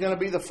that he was going to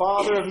be the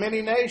father of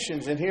many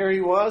nations. And here he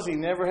was. He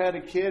never had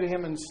a kid,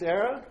 him and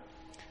Sarah.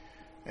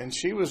 And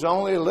she was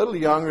only a little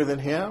younger than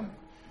him.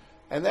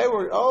 And they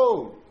were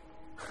old.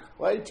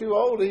 Way too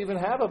old to even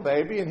have a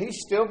baby. And he's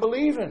still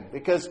believing.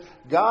 Because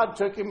God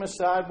took him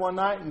aside one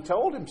night and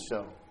told him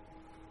so.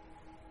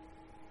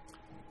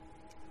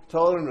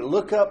 Told him to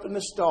look up in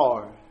the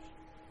stars.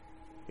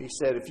 He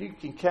said, if you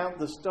can count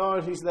the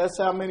stars, that's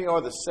how many,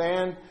 or the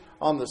sand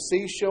on the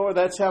seashore,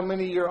 that's how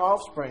many your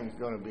offspring is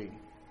going to be.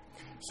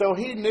 So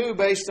he knew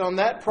based on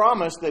that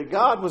promise that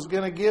God was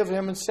going to give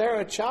him and Sarah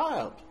a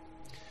child.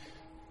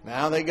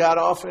 Now they got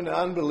off into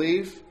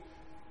unbelief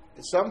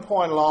at some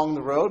point along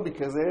the road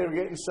because they were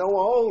getting so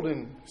old,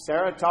 and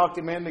Sarah talked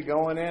him into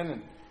going in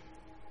and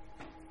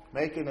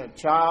making a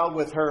child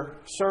with her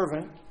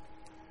servant.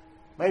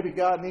 Maybe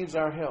God needs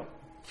our help.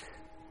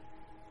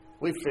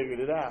 We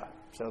figured it out.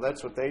 So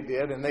that's what they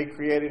did, and they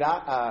created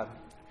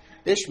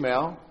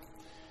Ishmael,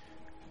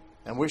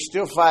 and we're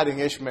still fighting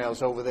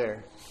Ishmaels over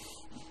there.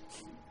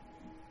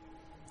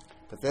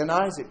 But then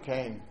Isaac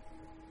came,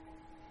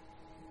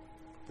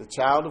 the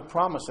child of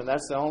promise, and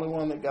that's the only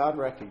one that God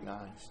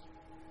recognized.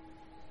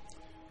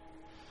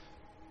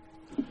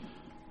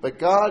 But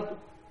God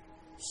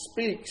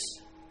speaks,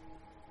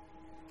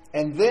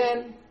 and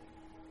then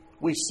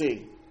we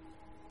see.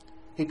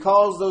 He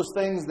calls those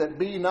things that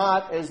be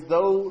not as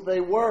though they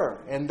were.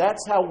 And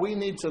that's how we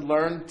need to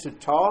learn to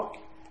talk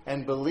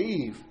and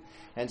believe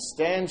and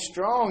stand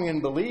strong in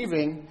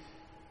believing,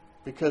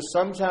 because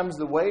sometimes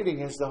the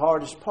waiting is the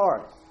hardest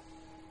part.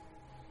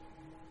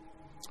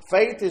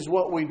 Faith is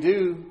what we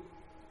do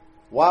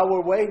while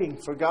we're waiting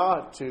for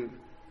God to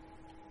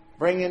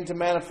bring into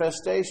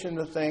manifestation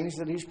the things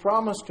that He's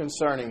promised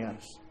concerning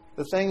us,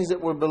 the things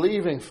that we're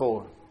believing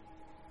for.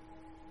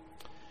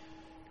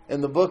 In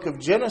the book of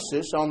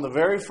Genesis, on the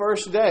very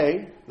first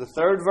day, the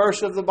 3rd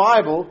verse of the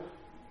Bible,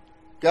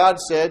 God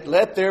said,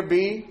 "Let there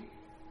be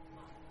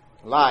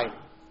light."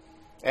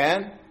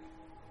 And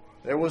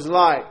there was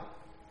light.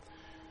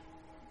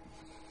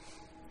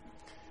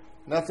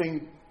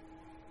 Nothing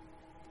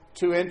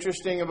too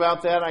interesting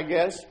about that, I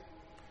guess,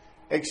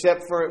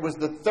 except for it was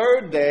the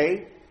 3rd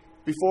day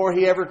before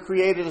He ever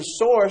created a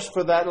source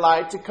for that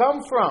light to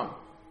come from.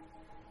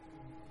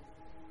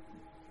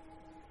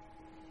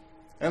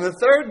 And the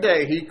 3rd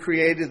day, He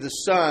created the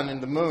sun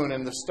and the moon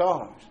and the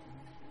stars.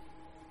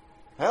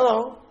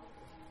 Hello.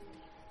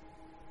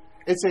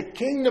 It's a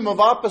kingdom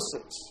of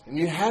opposites. And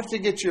you have to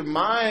get your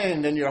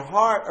mind and your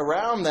heart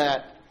around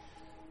that,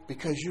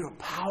 because you are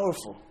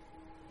powerful.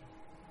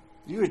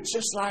 You are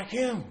just like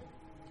Him.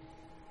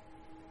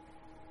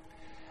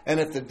 And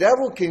if the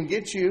devil can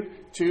get you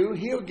to,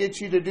 he'll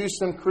get you to do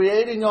some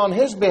creating on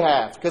his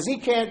behalf, because he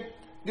can't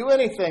do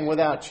anything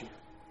without you.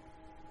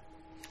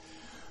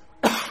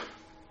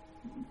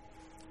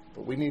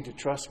 But we need to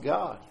trust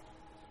God.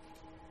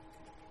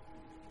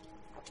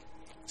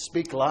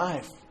 Speak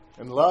life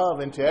and love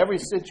into every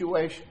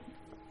situation,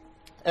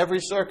 every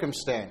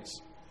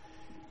circumstance.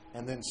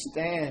 And then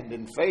stand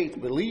in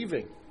faith,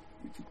 believing.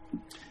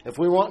 If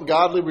we want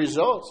godly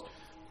results,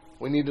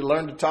 we need to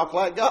learn to talk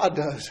like God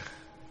does.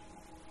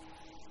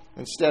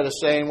 Instead of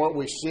saying what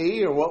we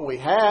see or what we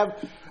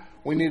have,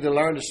 we need to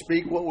learn to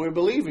speak what we're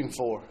believing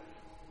for.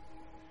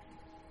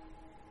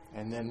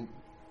 And then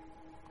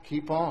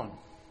keep on.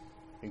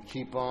 And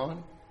keep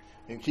on.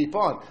 And keep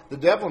on. The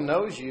devil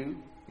knows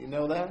you. You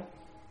know that?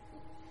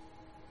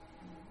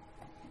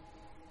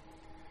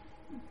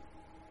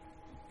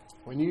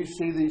 When you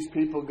see these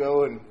people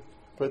go and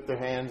put their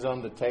hands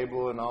on the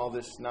table and all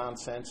this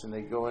nonsense, and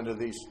they go into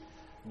these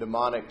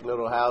demonic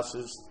little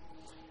houses,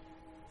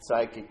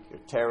 psychic,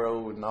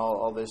 tarot, and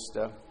all this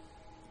stuff,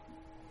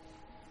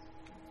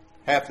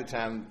 half the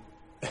time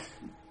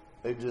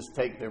they just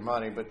take their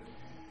money. But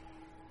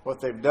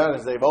what they've done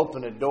is they've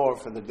opened a door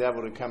for the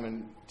devil to come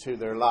into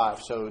their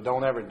life. So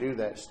don't ever do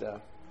that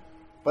stuff.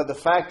 But the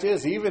fact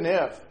is, even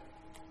if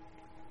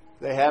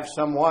they have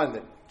someone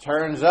that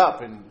turns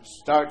up and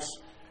starts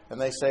And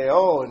they say,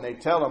 oh, and they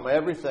tell them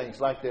everything. It's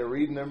like they're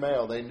reading their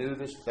mail. They knew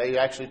this. They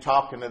actually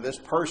talking to this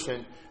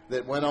person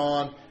that went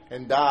on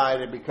and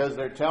died. And because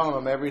they're telling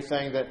them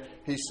everything that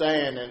he's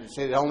saying, and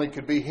it only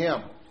could be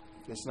him.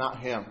 It's not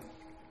him.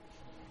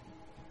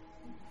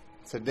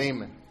 It's a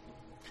demon.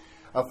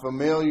 A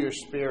familiar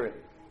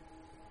spirit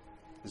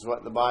is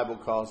what the Bible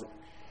calls it.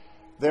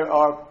 There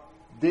are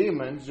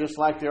demons, just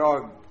like there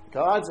are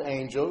God's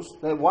angels,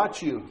 that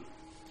watch you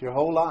your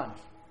whole life.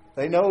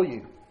 They know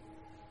you.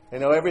 They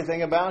know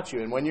everything about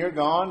you. And when you're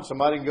gone,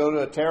 somebody can go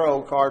to a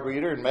tarot card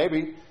reader and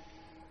maybe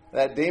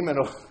that demon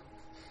will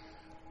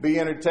be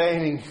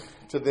entertaining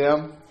to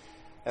them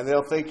and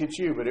they'll think it's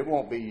you, but it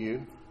won't be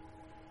you.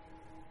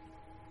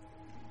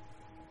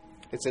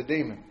 It's a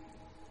demon.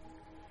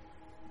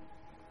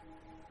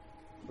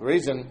 The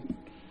reason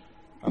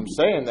I'm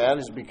saying that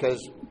is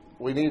because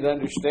we need to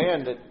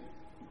understand that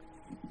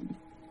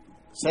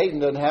Satan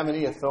doesn't have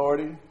any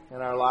authority in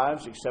our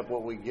lives except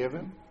what we give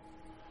him.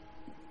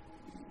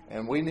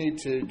 And we need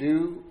to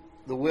do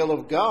the will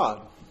of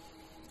God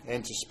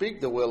and to speak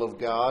the will of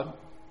God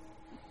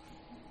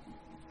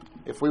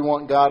if we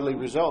want godly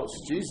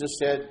results. Jesus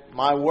said,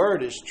 my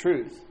word is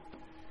truth.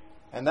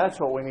 And that's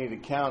what we need to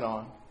count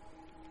on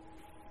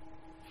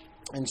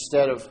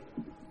instead of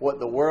what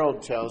the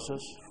world tells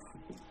us.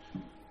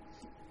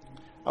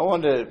 I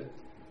wanted to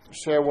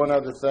share one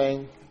other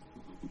thing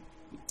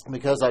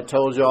because I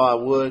told y'all I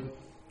would.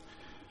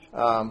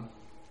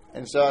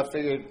 And so I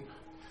figured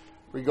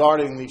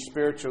regarding these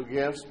spiritual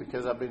gifts,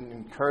 because I've been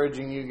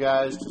encouraging you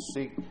guys to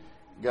seek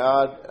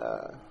God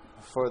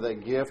for the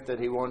gift that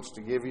he wants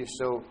to give you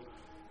so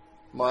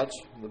much,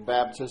 the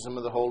baptism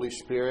of the Holy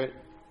Spirit.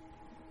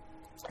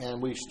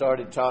 And we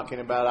started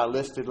talking about, I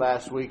listed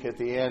last week at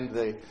the end,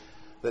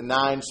 the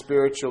 9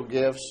 spiritual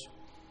gifts.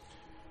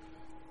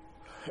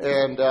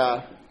 And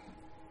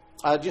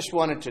I just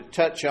wanted to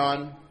touch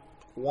on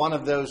one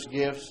of those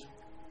gifts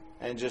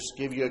and just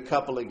give you a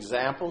couple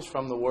examples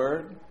from the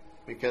Word,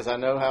 because I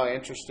know how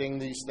interesting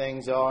these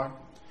things are,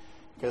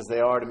 because they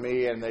are to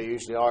me and they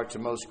usually are to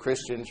most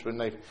Christians when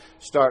they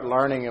start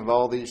learning of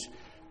all these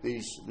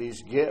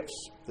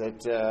gifts that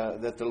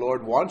the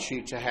Lord wants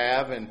you to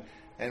have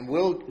and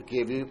will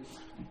give you.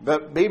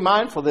 But be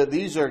mindful that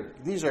these are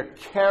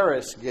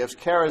charis gifts,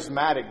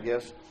 charismatic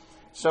gifts,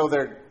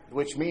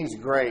 which means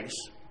grace.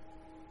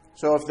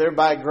 So if they're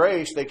by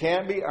grace, they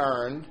can't be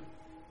earned,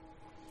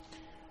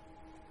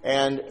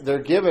 and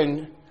they're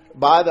given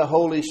by the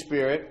Holy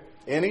Spirit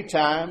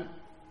anytime,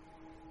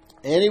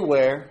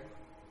 anywhere,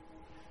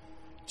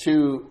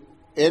 to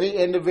any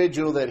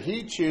individual that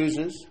he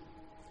chooses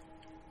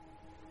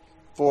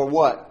for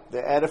what? The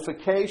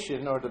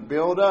edification or to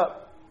build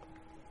up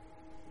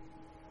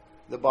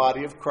the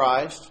body of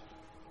Christ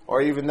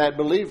or even that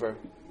believer.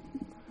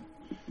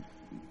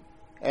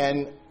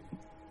 And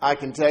I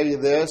can tell you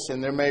this,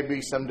 and there may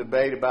be some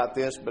debate about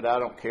this, but I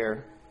don't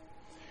care.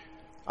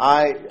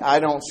 I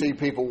don't see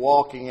people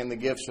walking in the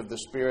gifts of the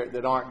Spirit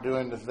that aren't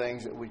doing the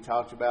things that we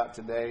talked about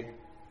today,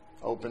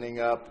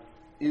 opening up.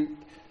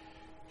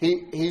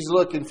 He's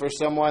looking for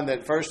someone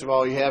that, first of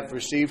all, you have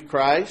received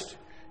Christ,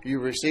 you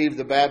received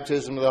the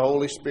baptism of the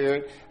Holy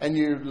Spirit, and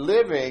you're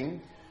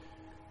living,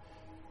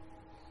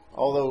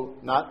 although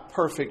not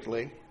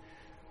perfectly,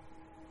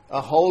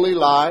 a holy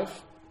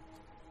life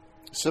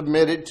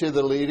submitted to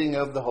the leading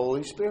of the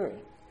Holy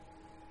Spirit.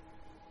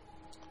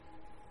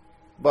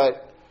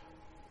 But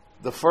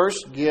the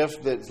first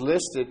gift that's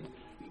listed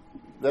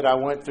that I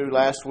went through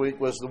last week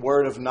was the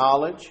word of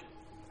knowledge.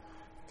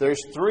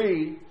 There's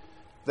 3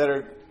 that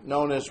are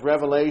known as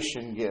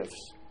revelation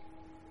gifts.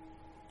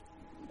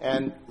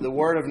 And the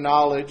word of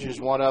knowledge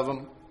is one of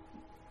them.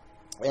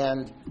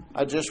 And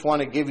I just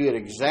want to give you an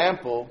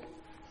example.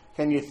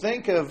 Can you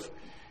think of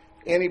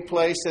any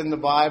place in the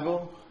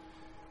Bible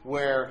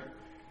where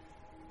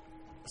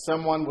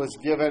someone was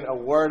given a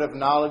word of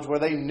knowledge, where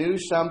they knew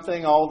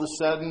something all of a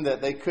sudden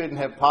that they couldn't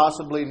have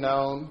possibly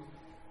known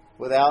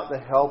without the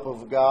help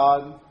of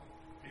God,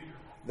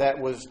 that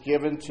was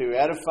given to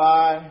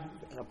edify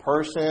a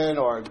person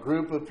or a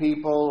group of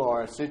people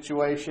or a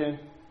situation?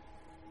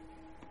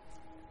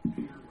 Peter,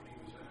 when he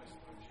was asked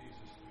by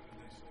Jesus,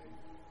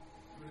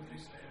 who did they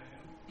say I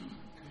am?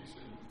 He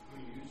said, who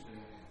do you say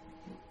I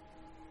am?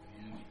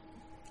 And he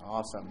answered.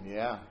 Awesome.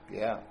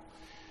 Yeah.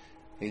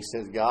 He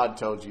says, God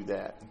told you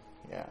that.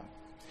 Yeah.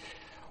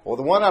 Well,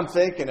 the one I'm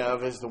thinking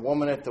of is the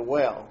woman at the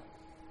well.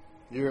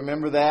 You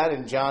remember that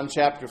in John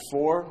chapter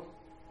 4?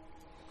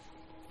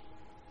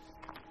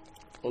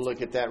 We'll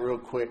look at that real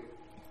quick.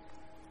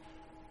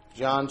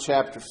 John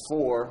chapter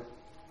 4,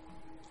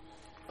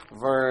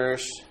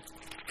 verse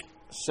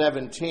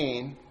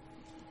 17.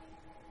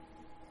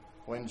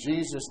 When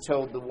Jesus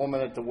told the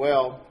woman at the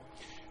well,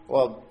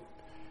 I'll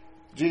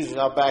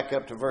back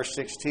up to verse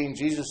 16.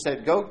 Jesus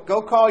said, Go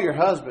call your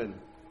husband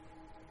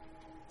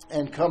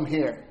and come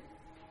here.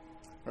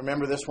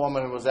 Remember, this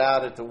woman was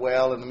out at the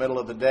well in the middle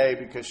of the day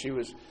because she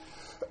was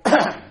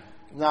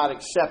not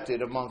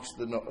accepted amongst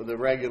the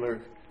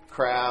regular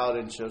crowd,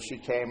 and so she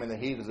came in the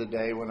heat of the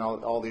day when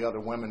all the other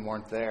women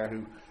weren't there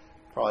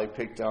probably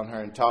picked on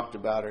her and talked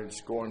about her and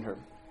scorned her.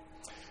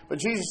 But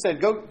Jesus said,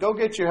 go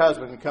get your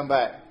husband and come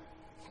back.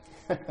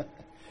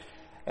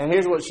 And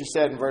here's what she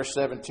said in verse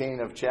 17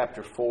 of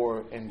chapter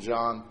 4 in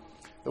John.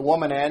 The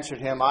woman answered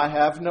him, I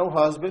have no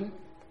husband.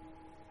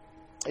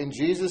 And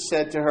Jesus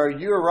said to her,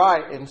 you are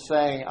right in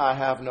saying, I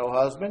have no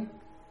husband.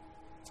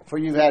 For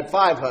you've had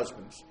 5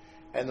 husbands,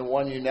 and the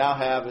one you now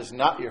have is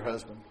not your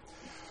husband.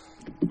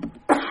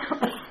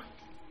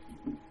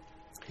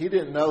 He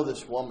didn't know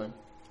this woman.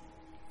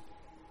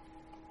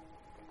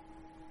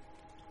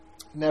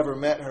 Never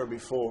met her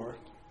before.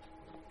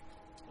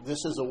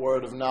 This is a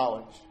word of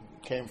knowledge.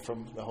 It came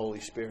from the Holy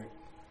Spirit.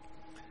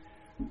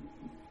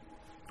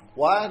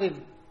 Why did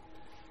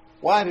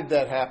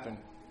that happen?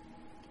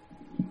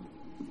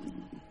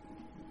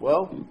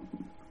 Well,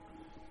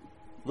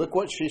 look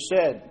what she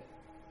said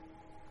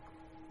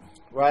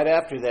right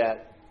after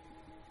that.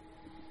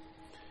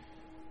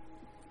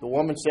 The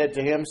woman said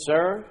to him,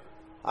 Sir,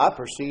 I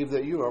perceive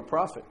that you are a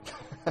prophet.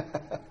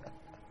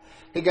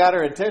 He got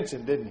her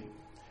attention, didn't he?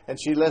 And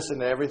she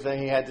listened to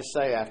everything he had to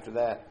say after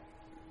that.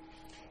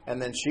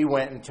 And then she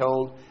went and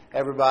told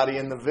everybody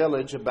in the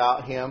village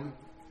about him.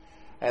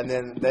 And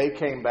then they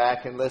came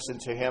back and listened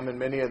to him. And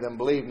many of them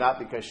believed, not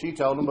because she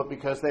told them, but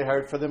because they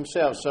heard for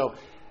themselves. So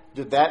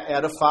did that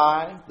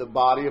edify the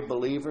body of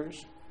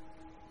believers?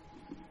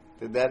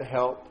 Did that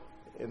help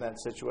in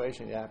that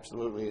situation? Yeah,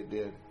 absolutely it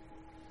did.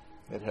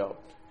 It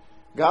helped.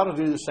 God will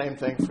do the same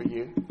thing for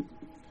you.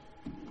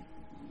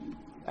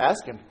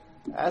 Ask Him.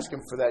 Ask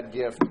Him for that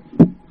gift.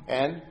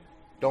 And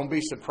don't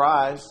be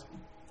surprised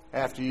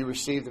after you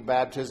receive the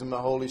baptism of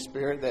the Holy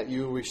Spirit that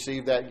you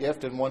receive that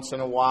gift. And once in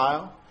a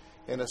while,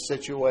 in a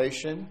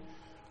situation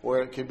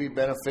where it could be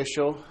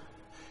beneficial,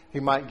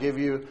 He might give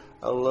you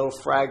a little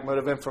fragment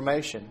of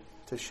information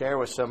to share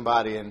with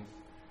somebody. And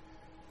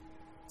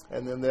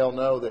then they'll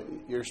know that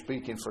you're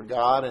speaking for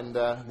God. And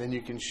then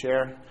you can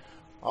share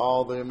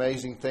all the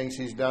amazing things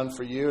He's done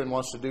for you and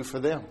wants to do for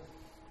them.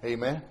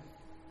 Amen.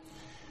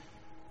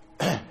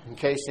 In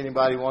case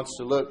anybody wants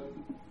to look,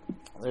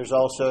 there's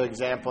also an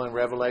example in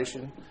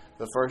Revelation,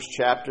 the first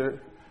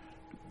chapter,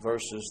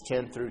 verses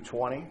 10 through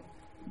 20.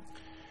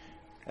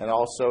 And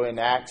also in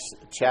Acts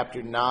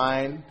chapter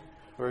 9,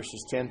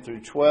 verses 10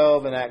 through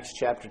 12, and Acts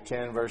chapter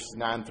 10, verses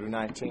 9 through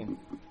 19.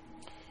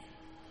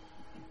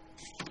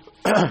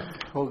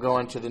 We'll go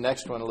into the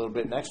next one a little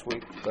bit next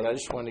week, but I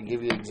just wanted to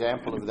give you an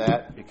example of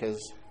that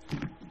because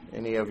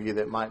any of you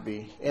that might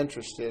be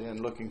interested and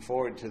looking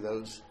forward to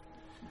those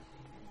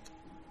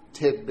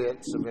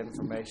tidbits of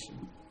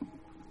information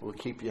will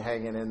keep you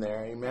hanging in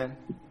there. Amen.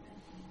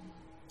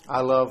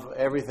 I love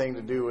everything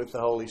to do with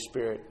the Holy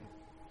Spirit.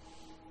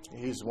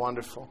 He's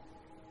wonderful.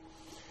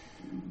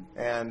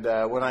 And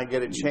when I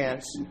get a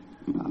chance,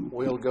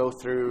 we'll go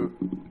through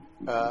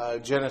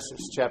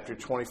Genesis chapter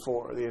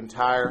 24. The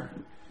entire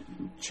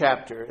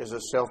chapter is a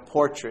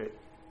self-portrait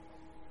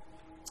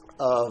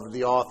of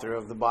the author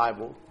of the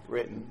Bible,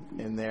 written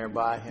in there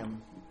by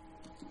him,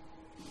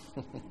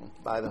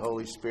 by the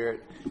Holy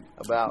Spirit,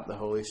 about the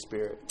Holy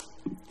Spirit.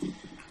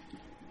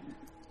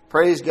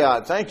 Praise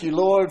God. Thank you,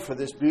 Lord, for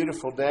this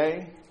beautiful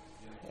day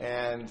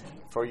and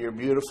for your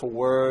beautiful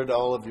word,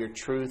 all of your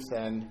truth.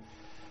 And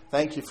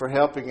thank you for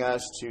helping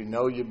us to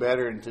know you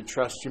better and to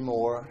trust you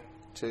more,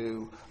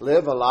 to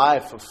live a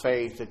life of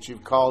faith that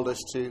you've called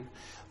us to.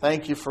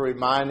 Thank you for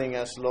reminding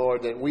us,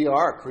 Lord, that we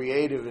are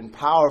creative and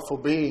powerful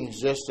beings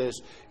just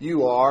as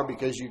you are,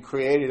 because you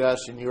created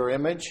us in your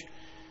image.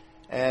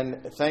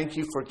 And thank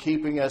you for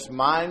keeping us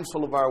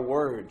mindful of our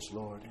words,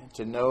 Lord,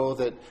 to know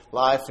that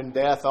life and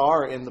death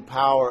are in the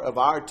power of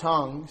our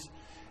tongues,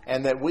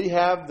 and that we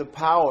have the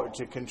power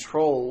to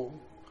control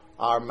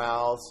our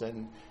mouths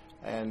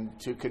and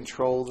to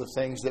control the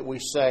things that we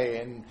say.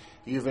 And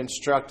you've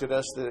instructed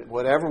us that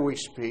whatever we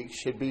speak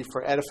should be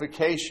for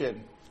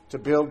edification, to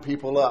build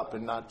people up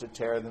and not to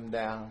tear them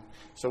down.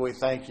 So we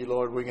thank you,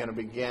 Lord. We're going to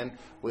begin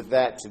with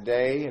that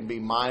today and be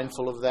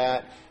mindful of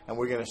that. And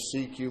we're going to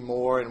seek you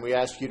more. And we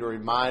ask you to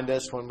remind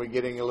us when we're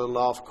getting a little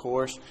off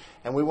course.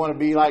 And we want to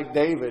be like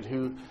David,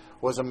 who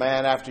was a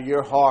man after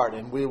your heart.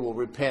 And we will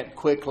repent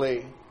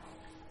quickly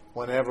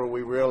whenever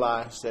we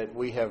realize that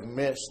we have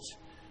missed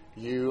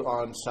you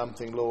on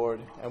something, Lord.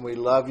 And we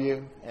love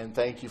you and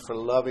thank you for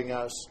loving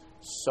us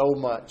so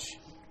much.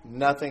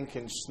 Nothing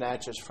can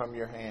snatch us from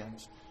your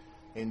hands.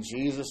 In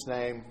Jesus'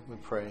 name we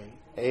pray.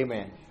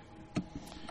 Amen.